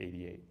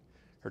 1988.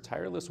 Her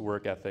tireless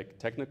work ethic,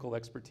 technical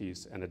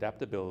expertise, and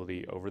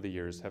adaptability over the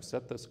years have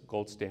set the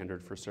gold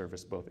standard for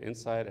service both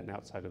inside and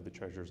outside of the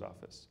Treasurer's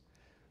Office.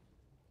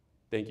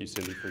 Thank you,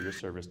 Cindy, for your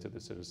service to the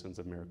citizens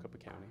of Maricopa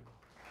County.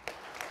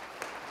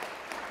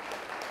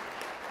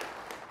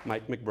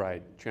 Mike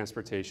McBride,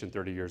 Transportation,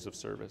 30 years of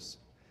service.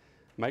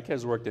 Mike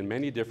has worked in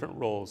many different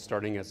roles,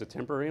 starting as a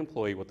temporary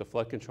employee with the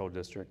Flood Control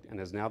District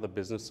and is now the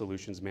Business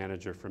Solutions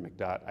Manager for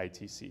McDOT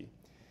ITC.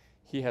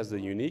 He has the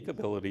unique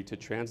ability to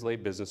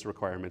translate business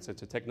requirements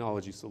into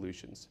technology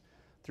solutions.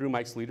 Through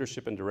Mike's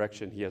leadership and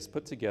direction, he has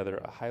put together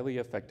a highly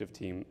effective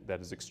team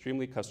that is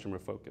extremely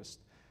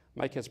customer-focused.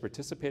 Mike has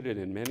participated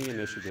in many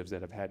initiatives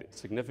that have had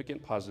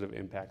significant positive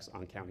impacts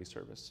on county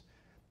service.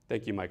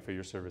 Thank you, Mike, for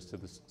your service to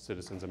the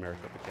citizens of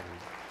Maricopa County.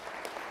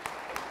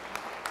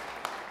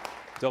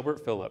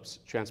 Delbert Phillips,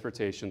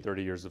 Transportation,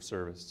 30 years of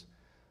service.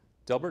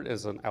 Delbert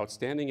is an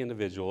outstanding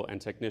individual and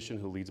technician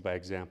who leads by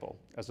example.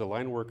 As a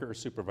line worker or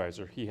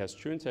supervisor, he has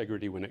true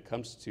integrity when it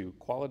comes to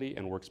quality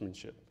and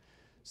workmanship.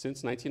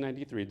 Since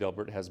 1993,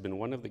 Delbert has been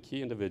one of the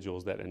key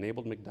individuals that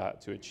enabled McDOT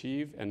to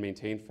achieve and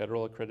maintain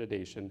federal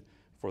accreditation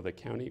for the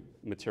County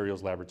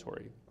Materials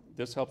Laboratory.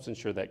 This helps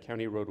ensure that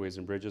county roadways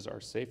and bridges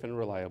are safe and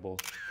reliable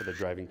for the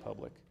driving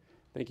public.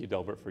 Thank you,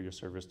 Delbert, for your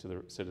service to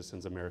the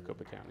citizens of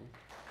Maricopa County.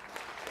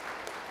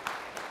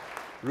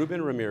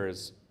 Ruben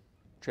Ramirez,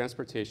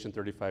 Transportation,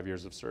 35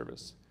 years of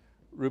service.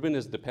 Ruben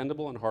is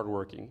dependable and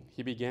hardworking.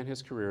 He began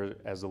his career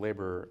as a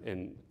laborer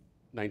in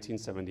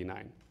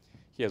 1979.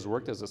 He has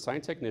worked as a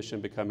sign technician,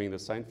 becoming the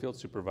sign field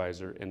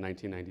supervisor in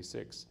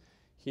 1996.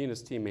 He and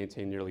his team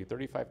maintain nearly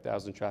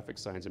 35,000 traffic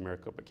signs in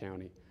Maricopa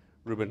County.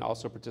 Ruben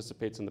also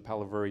participates in the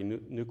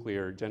Palavuri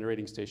Nuclear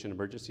Generating Station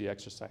emergency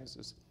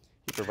exercises.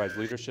 He provides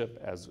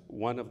leadership as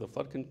one of the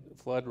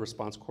flood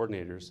response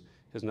coordinators.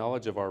 His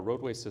knowledge of our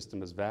roadway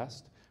system is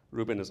vast.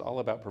 Ruben is all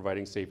about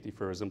providing safety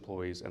for his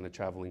employees and the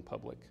traveling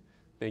public.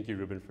 Thank you,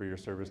 Ruben, for your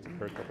service to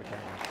Maricopa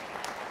County.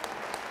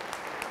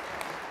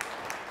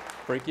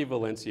 Frankie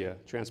Valencia,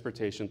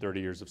 Transportation, 30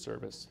 years of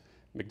service.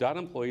 McDOT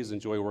employees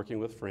enjoy working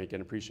with Frank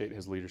and appreciate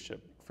his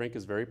leadership. Frank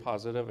is very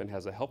positive and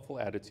has a helpful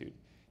attitude.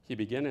 He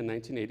began in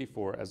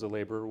 1984 as a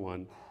laborer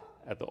one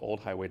at the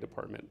Old Highway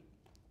Department.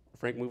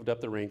 Frank moved up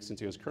the ranks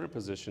into his current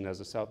position as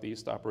a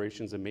Southeast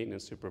Operations and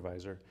Maintenance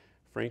Supervisor.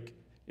 Frank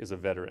is a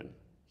veteran.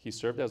 He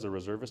served as a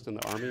reservist in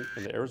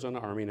the Arizona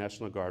Army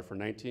National Guard for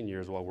 19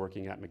 years while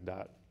working at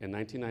McDOT. In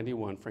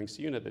 1991, Frank's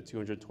unit, the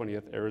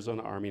 220th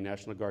Arizona Army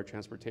National Guard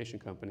Transportation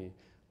Company,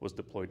 was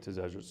deployed to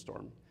Desert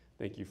Storm.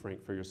 Thank you,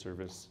 Frank, for your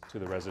service to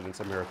the residents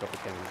of Maricopa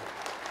County.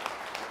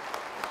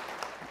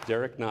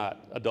 Derek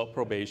Knott, Adult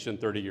Probation,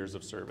 30 years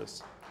of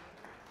service.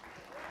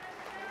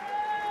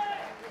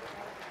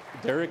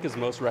 Derek is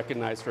most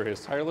recognized for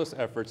his tireless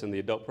efforts in the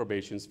Adult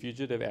Probation's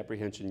Fugitive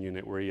Apprehension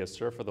Unit, where he has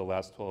served for the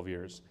last 12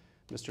 years.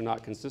 Mr.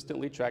 Knott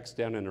consistently tracks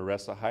down and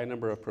arrests a high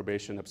number of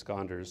probation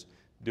absconders,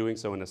 doing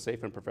so in a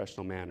safe and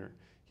professional manner.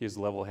 He is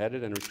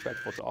level-headed and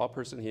respectful to all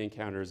person he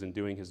encounters in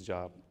doing his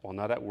job. While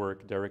not at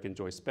work, Derek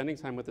enjoys spending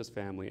time with his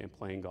family and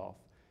playing golf.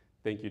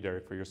 Thank you,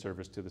 Derek, for your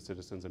service to the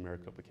citizens of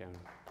Maricopa County.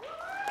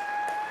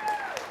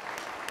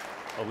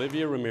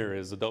 Olivia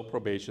Ramirez, adult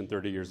probation,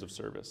 30 years of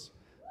service.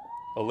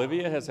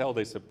 Olivia has held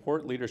a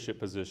support leadership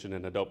position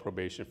in adult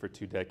probation for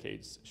 2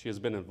 decades. She has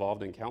been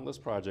involved in countless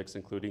projects,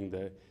 including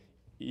the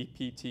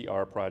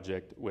EPTR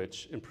project,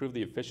 which improved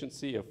the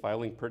efficiency of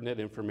filing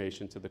pertinent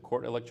information to the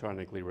court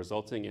electronically,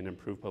 resulting in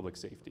improved public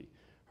safety.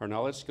 Her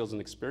knowledge, skills,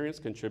 and experience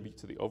contribute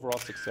to the overall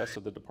success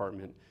of the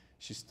department.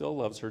 She still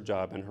loves her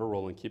job and her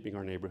role in keeping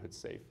our neighborhoods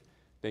safe.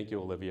 Thank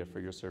you, Olivia, for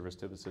your service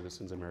to the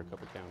citizens of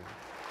Maricopa County.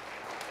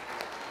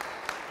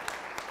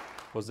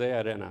 Jose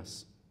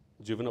Arenas,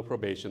 juvenile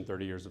probation,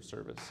 30 years of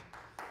service.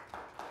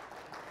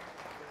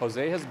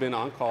 Jose has been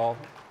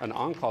an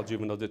on-call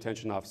juvenile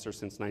detention officer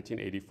since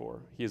 1984.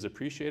 He is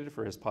appreciated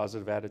for his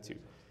positive attitude.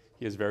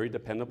 He is very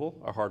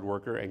dependable, a hard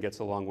worker, and gets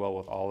along well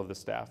with all of the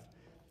staff.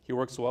 He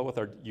works well with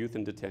our youth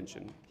in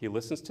detention. He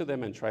listens to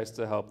them and tries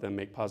to help them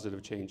make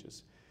positive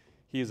changes.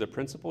 He is a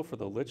principal for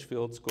the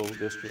Litchfield School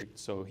District,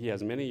 so he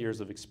has many years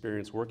of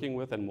experience working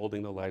with and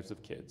molding the lives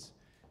of kids.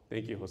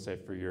 Thank you, Jose,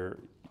 for your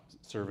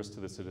service to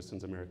the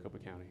citizens of Maricopa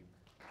County.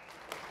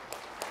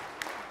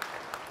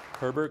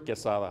 Herbert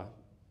Quesada,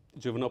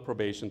 juvenile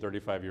probation,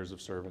 35 years of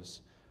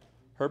service.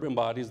 Herb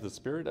embodies the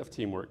spirit of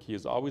teamwork. He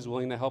is always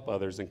willing to help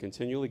others and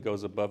continually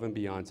goes above and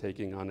beyond,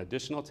 taking on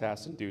additional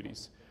tasks and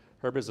duties.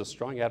 Herb is a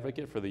strong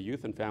advocate for the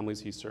youth and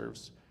families he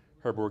serves.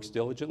 Herb works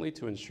diligently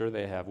to ensure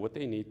they have what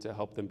they need to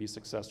help them be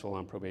successful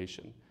on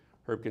probation.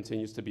 Herb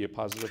continues to be a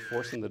positive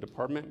force in the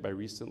department by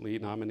recently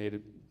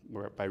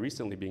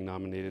being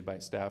nominated by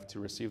staff to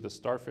receive the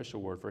Starfish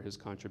Award for his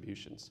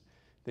contributions.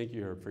 Thank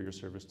you, Herb, for your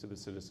service to the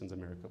citizens of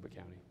Maricopa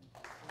County.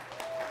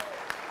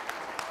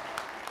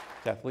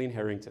 Kathleen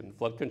Harrington,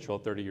 flood control,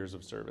 30 years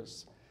of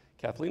service.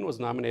 Kathleen was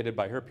nominated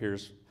by her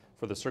peers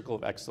for the Circle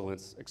of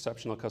Excellence,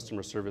 exceptional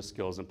customer service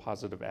skills, and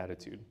positive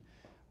attitude.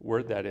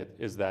 Word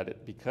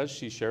that because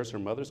she shares her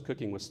mother's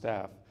cooking with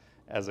staff,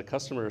 as a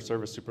customer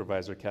service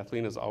supervisor,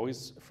 Kathleen is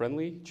always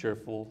friendly,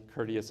 cheerful,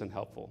 courteous, and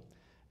helpful.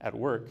 At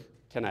work,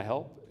 "Can I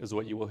help?" is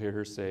what you will hear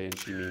her say, and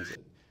she means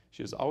it.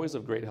 She is always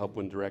of great help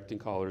when directing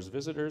callers,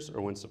 visitors,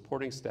 or when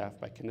supporting staff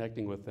by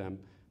connecting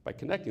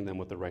them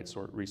with the right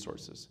sort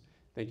resources.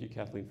 Thank you,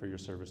 Kathleen, for your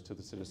service to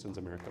the citizens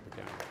of Maricopa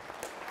County.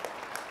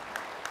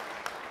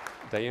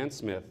 Diane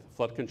Smith,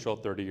 flood control,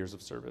 30 years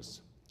of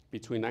service.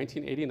 Between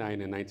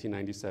 1989 and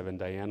 1997,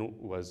 Diane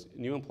was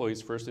new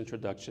employees' first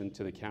introduction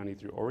to the county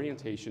through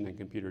orientation and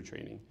computer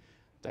training.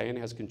 Diane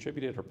has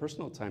contributed her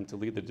personal time to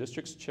lead the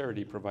district's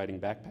charity, providing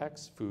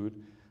backpacks,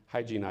 food,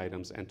 hygiene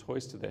items, and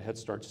toys to the Head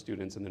Start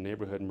students in the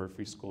neighborhood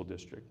Murphy School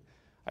District.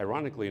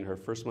 Ironically, in her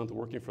first month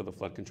working for the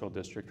Flood Control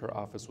District, her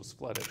office was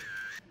flooded.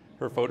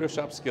 Her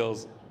Photoshop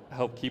skills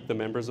help keep the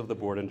members of the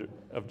board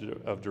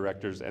of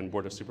directors and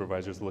board of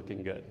supervisors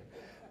looking good.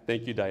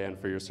 Thank you, Diane,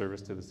 for your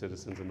service to the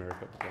citizens of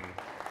Maricopa County.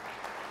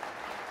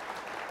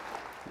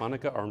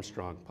 Monica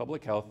Armstrong,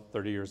 public health,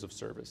 30 years of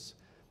service.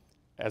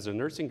 As a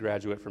nursing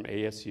graduate from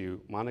ASU,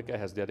 Monica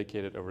has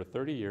dedicated over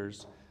 30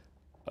 years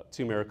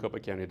to Maricopa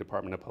County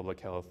Department of Public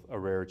Health, a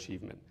rare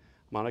achievement.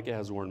 Monica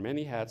has worn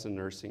many hats in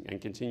nursing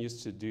and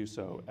continues to do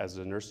so as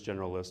a nurse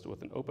generalist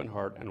with an open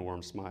heart and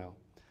warm smile.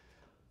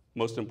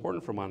 Most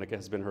important for Monica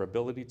has been her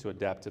ability to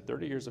adapt to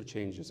 30 years of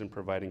changes in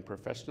providing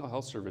professional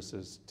health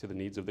services to the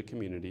needs of the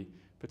community,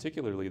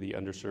 particularly the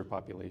underserved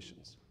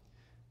populations.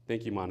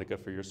 Thank you, Monica,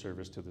 for your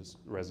service to the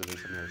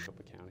residents of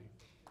Maricopa County.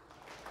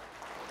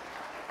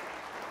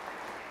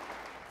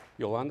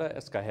 Yolanda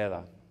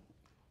Escajeda,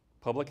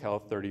 public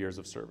health, 30 years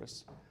of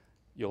service.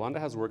 Yolanda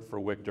has worked for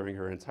WIC during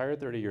her entire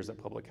 30 years at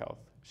public health.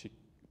 She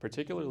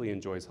particularly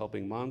enjoys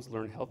helping moms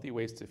learn healthy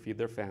ways to feed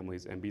their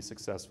families and be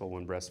successful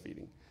when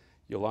breastfeeding.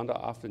 Yolanda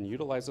often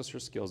utilizes her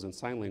skills in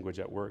sign language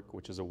at work,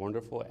 which is a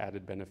wonderful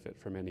added benefit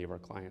for many of our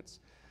clients.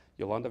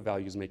 Yolanda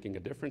values making a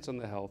difference in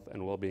the health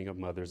and well-being of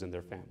mothers and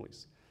their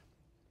families.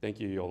 Thank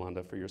you,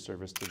 Yolanda, for your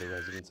service to the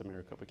residents of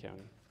Maricopa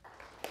County.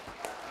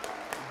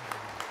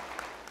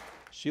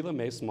 Sheila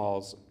Mae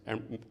Smalls,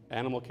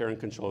 animal care and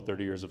control,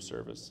 30 years of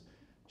service.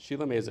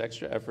 Sheila Mae's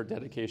extra effort,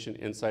 dedication,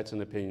 insights,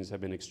 and opinions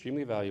have been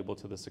extremely valuable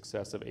to the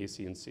success of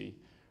AC&C.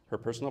 Her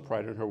personal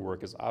pride in her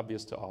work is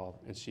obvious to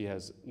all, and she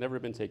has never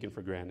been taken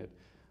for granted.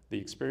 The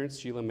experience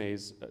Sheila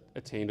Mae's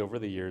attained over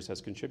the years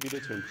has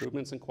contributed to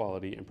improvements in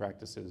quality and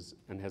practices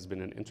and has been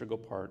an integral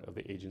part of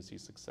the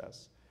agency's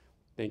success.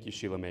 Thank you,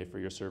 Sheila Mae, for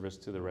your service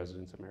to the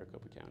residents of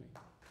Maricopa County.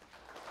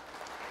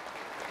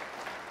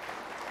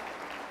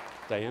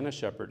 Diana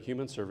Shepard,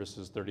 Human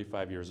Services,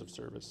 35 years of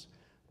service.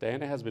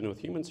 Diana has been with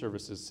Human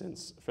Services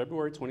since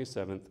February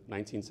 27,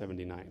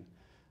 1979.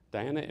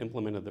 Diana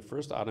implemented the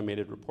first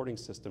automated reporting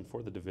system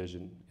for the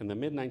division. In the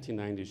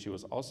mid-1990s, she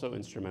was also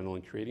instrumental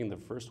in creating the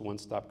first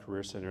one-stop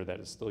career center that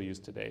is still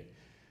used today.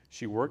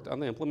 She worked on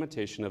the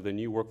implementation of the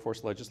new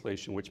workforce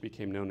legislation, which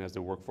became known as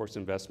the Workforce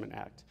Investment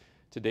Act.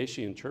 Today,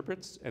 she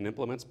interprets and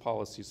implements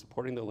policies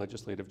supporting the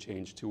legislative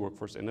change to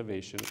Workforce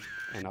Innovation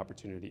and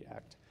Opportunity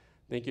Act.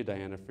 Thank you,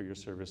 Diana, for your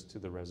service to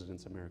the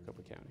residents of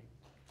Maricopa County.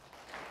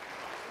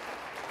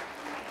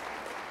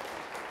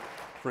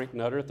 Frank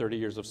Nutter, 30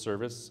 years of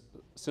service.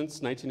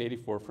 Since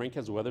 1984, Frank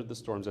has weathered the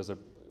storms as a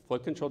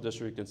flood control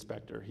district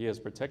inspector. He has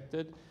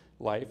protected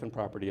life and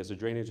property as a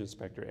drainage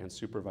inspector and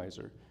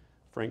supervisor.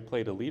 Frank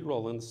played a lead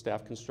role in the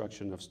staff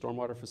construction of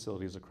stormwater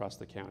facilities across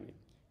the county.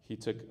 He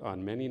took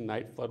on many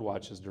night flood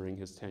watches during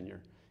his tenure.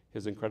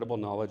 His incredible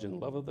knowledge and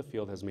love of the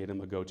field has made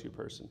him a go-to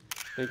person.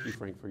 Thank you,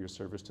 Frank, for your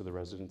service to the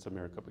residents of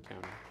Maricopa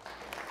County.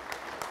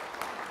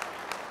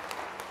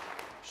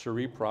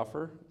 Cherie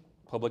Proffer,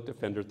 Public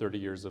Defender, 30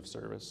 years of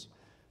service.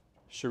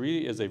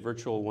 Cherie is a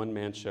virtual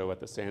one-man show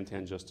at the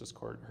Santan Justice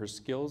Court. Her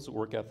skills,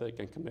 work ethic,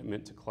 and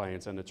commitment to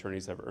clients and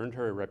attorneys have earned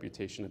her a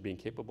reputation of being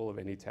capable of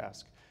any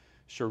task.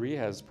 Cherie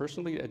has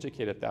personally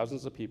educated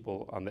thousands of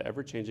people on the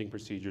ever-changing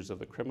procedures of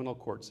the criminal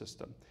court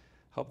system,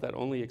 help that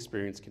only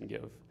experience can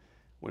give.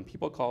 When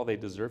people call, they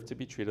deserve to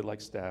be treated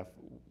like staff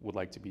would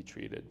like to be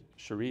treated.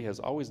 Cherie has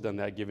always done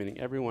that, giving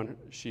everyone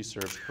she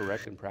serves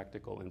correct and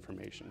practical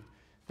information.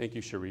 Thank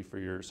you, Cherie, for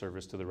your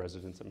service to the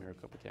residents of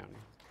Maricopa County.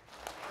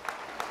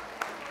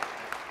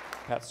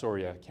 Pat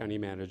Soria, County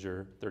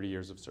Manager, 30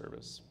 years of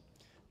service.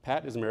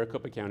 Pat is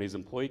Maricopa County's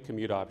Employee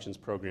Commute Options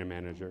Program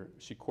Manager.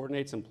 She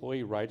coordinates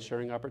employee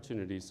ride-sharing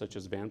opportunities such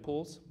as van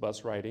pools,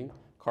 bus riding,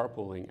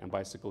 carpooling, and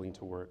bicycling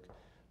to work.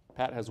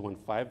 Pat has won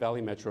 5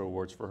 Valley Metro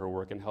Awards for her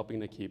work in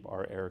helping to keep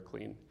our air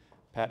clean.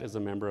 Pat is a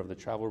member of the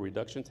Travel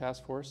Reduction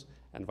Task Force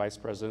and Vice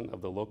President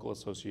of the Local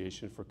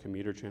Association for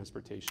Commuter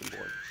Transportation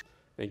Board.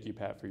 Thank you,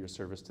 Pat, for your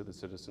service to the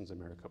citizens of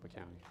Maricopa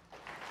County.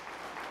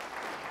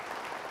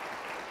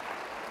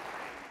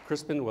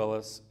 Crispin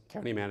Willis,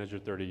 County Manager,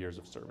 30 years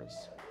of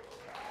service.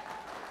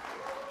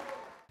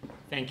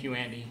 Thank you,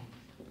 Andy.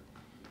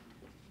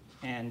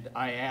 And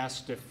I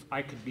asked if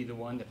I could be the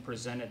one that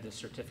presented the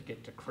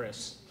certificate to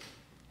Chris.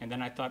 And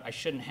then I thought I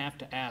shouldn't have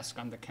to ask,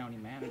 I'm the county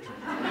manager.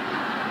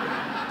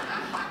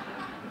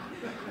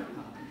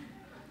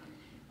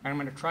 I'm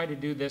going to try to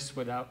do this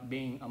without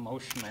being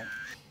emotional,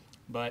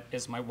 but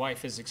as my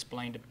wife has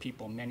explained to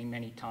people many,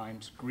 many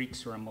times,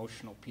 Greeks are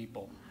emotional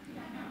people.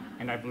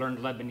 And I've learned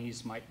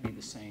Lebanese might be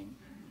the same.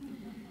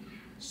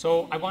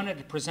 So I wanted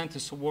to present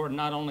this award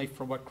not only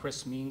for what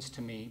Chris means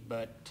to me,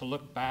 but to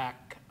look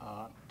back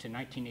to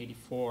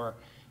 1984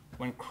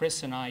 when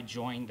Chris and I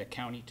joined the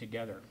county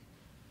together.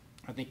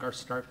 I think our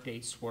start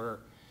dates were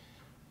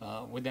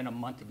within a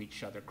month of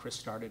each other. Chris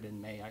started in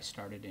May, I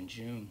started in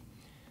June.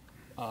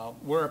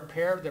 We're a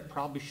pair that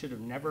probably should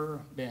have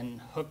never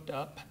been hooked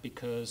up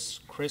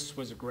because Chris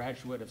was a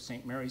graduate of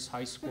St. Mary's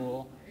High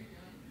School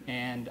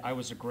and I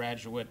was a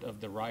graduate of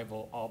the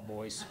rival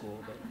all-boys school,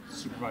 the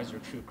Supervisor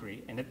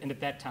Chukri, and at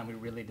that time we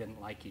really didn't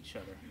like each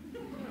other.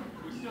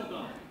 We still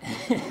don't.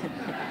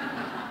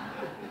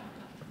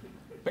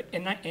 But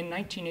in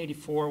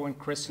 1984, when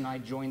Chris and I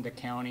joined the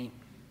county,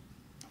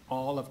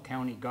 all of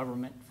county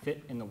government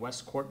fit in the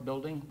West Court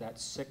building, that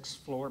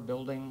 6-floor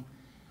building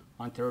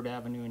on 3rd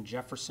Avenue in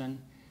Jefferson.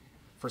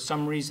 For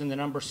some reason, the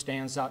number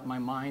stands out in my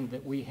mind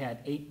that we had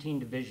 18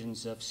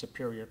 divisions of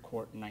Superior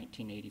Court in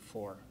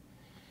 1984.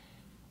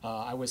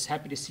 I was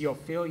happy to see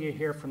Ophelia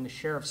here from the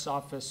Sheriff's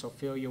Office.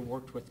 Ophelia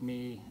worked with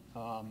me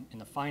in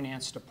the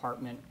Finance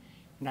Department,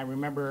 and I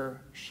remember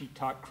she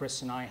taught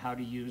Chris and I how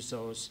to use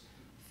those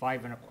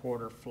 5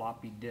 1/4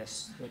 floppy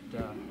disks that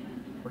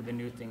were the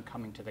new thing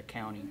coming to the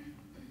county.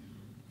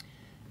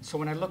 So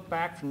when I look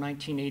back from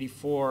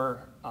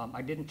 1984,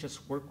 I didn't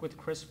just work with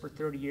Chris for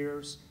 30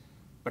 years,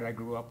 but I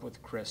grew up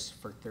with Chris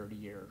for 30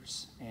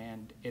 years.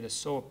 And it is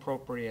so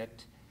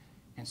appropriate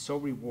and so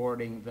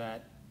rewarding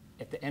that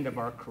at the end of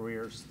our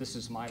careers, this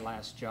is my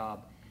last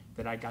job,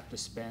 that I got to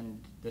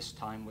spend this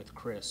time with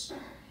Chris.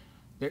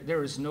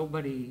 There is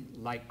nobody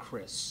like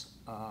Chris.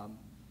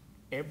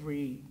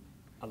 Every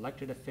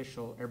elected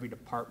official, every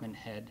department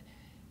head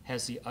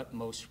has the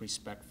utmost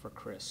respect for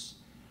Chris.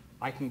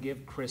 I can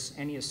give Chris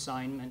any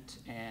assignment,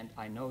 and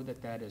I know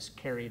that that is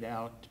carried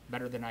out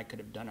better than I could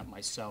have done it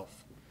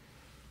myself.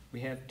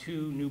 We have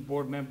 2 new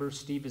board members.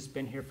 Steve has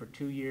been here for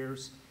 2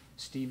 years.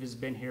 Steve has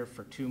been here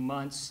for 2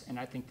 months, and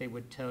I think they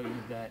would tell you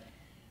that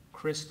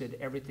Chris did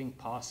everything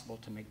possible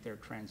to make their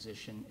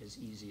transition as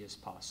easy as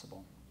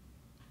possible.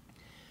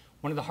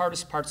 One of the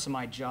hardest parts of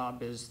my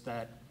job is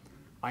that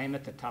I am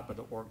at the top of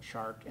the org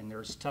chart, and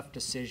there's tough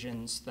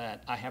decisions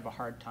that I have a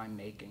hard time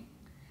making.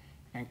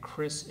 And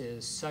Chris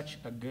is such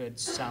a good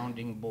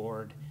sounding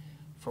board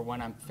for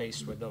when I'm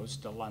faced with those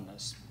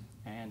dilemmas.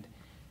 And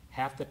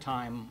half the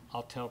time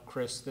I'll tell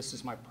Chris, this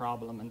is my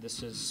problem and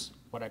this is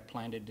what I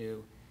plan to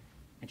do.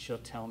 And she'll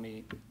tell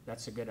me,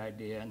 that's a good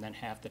idea. And then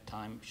half the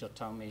time she'll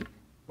tell me,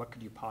 what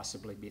could you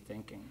possibly be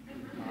thinking?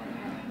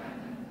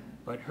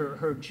 But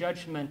her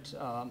judgment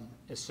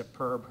is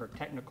superb. Her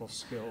technical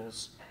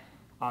skills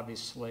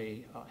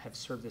obviously have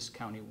served this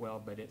county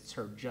well, but it's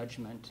her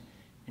judgment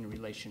and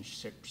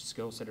relationship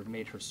skills that have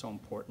made her so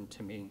important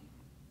to me.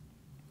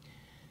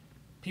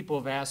 People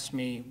have asked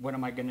me, what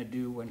am I going to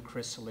do when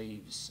Chris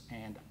leaves?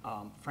 And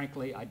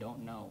frankly, I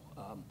don't know.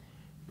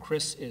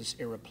 Chris is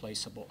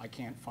irreplaceable. I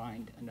can't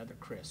find another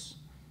Chris.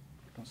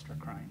 Don't start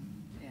crying.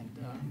 And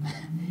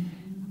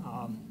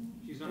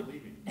she's not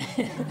leaving.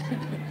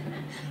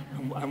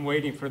 I'm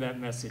waiting for that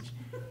message.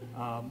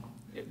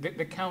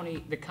 the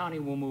county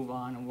will move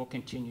on and will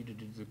continue to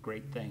do the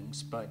great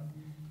things, but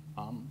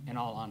in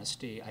all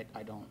honesty,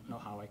 I don't know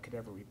how I could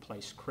ever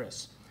replace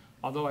Chris.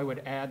 Although I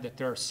would add that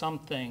there are some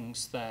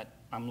things that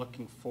I'm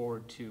looking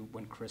forward to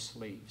when Chris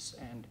leaves.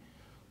 And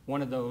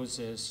one of those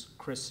is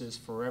Chris is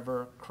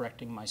forever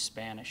correcting my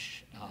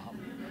Spanish.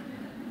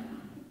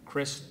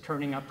 Chris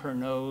turning up her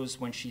nose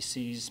when she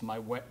sees my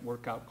wet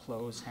workout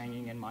clothes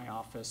hanging in my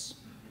office,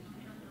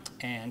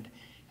 and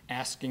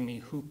asking me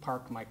who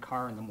parked my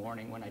car in the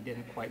morning when I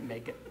didn't quite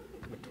make it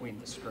between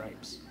the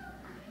stripes.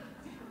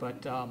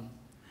 But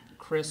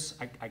Chris,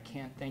 I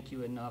can't thank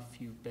you enough.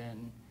 You've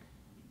been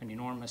an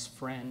enormous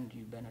friend,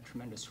 you've been a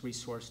tremendous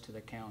resource to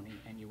the county,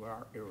 and you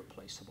are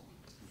irreplaceable.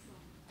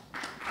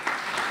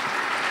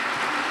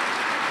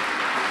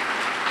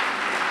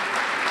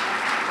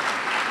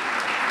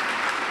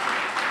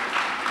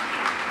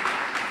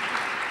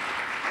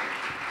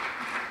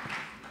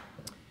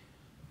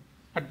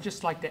 I'd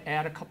just like to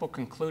add a couple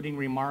concluding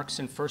remarks,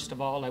 and first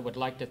of all, I would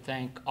like to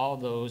thank all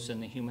those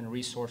in the Human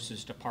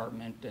Resources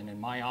Department and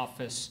in my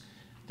office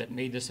that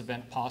made this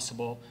event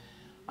possible.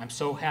 I'm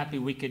so happy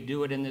we could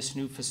do it in this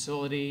new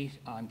facility.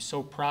 I'm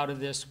so proud of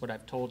this. What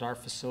I've told our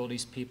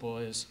facilities people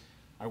is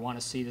I want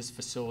to see this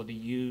facility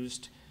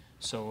used.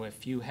 So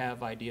if you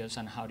have ideas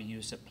on how to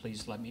use it,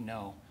 please let me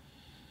know.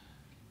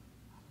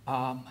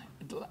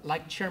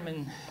 Like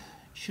Chairman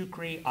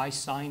Shukri, I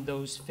signed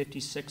those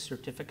 56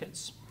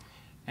 certificates.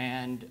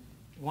 And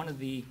one of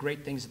the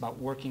great things about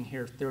working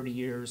here 30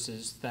 years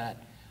is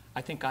that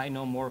I think I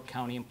know more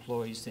county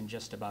employees than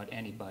just about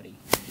anybody.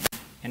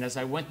 And as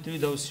I went through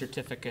those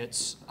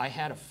certificates, I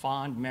had a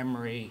fond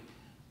memory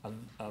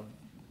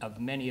of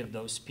many of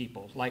those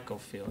people, like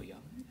Ophelia.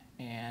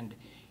 And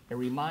it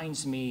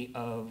reminds me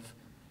of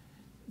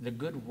the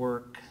good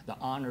work, the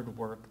honored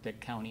work that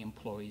county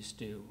employees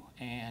do.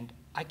 And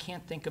I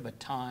can't think of a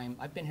time,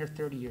 I've been here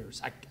 30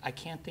 years, I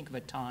can't think of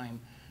a time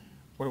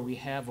where we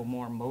have a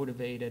more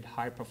motivated,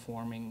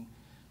 high-performing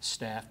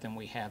staff than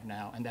we have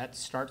now. And that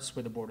starts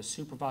with the Board of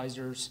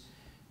Supervisors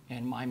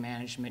and my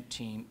management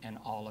team and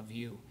all of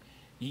you.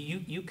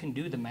 You can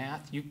do the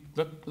math. You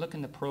look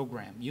in the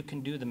program. You can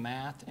do the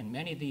math, and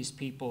many of these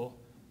people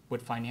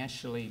would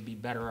financially be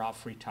better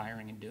off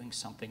retiring and doing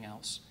something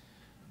else.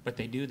 But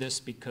they do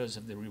this because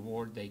of the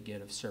reward they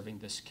get of serving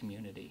this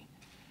community.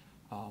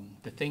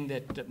 The thing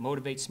that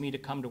motivates me to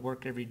come to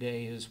work every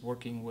day is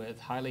working with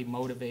highly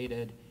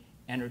motivated,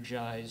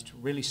 energized,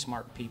 really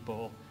smart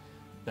people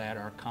that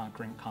are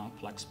conquering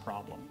complex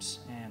problems.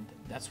 And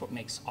that's what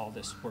makes all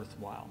this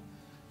worthwhile.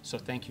 So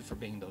thank you for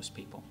being those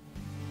people.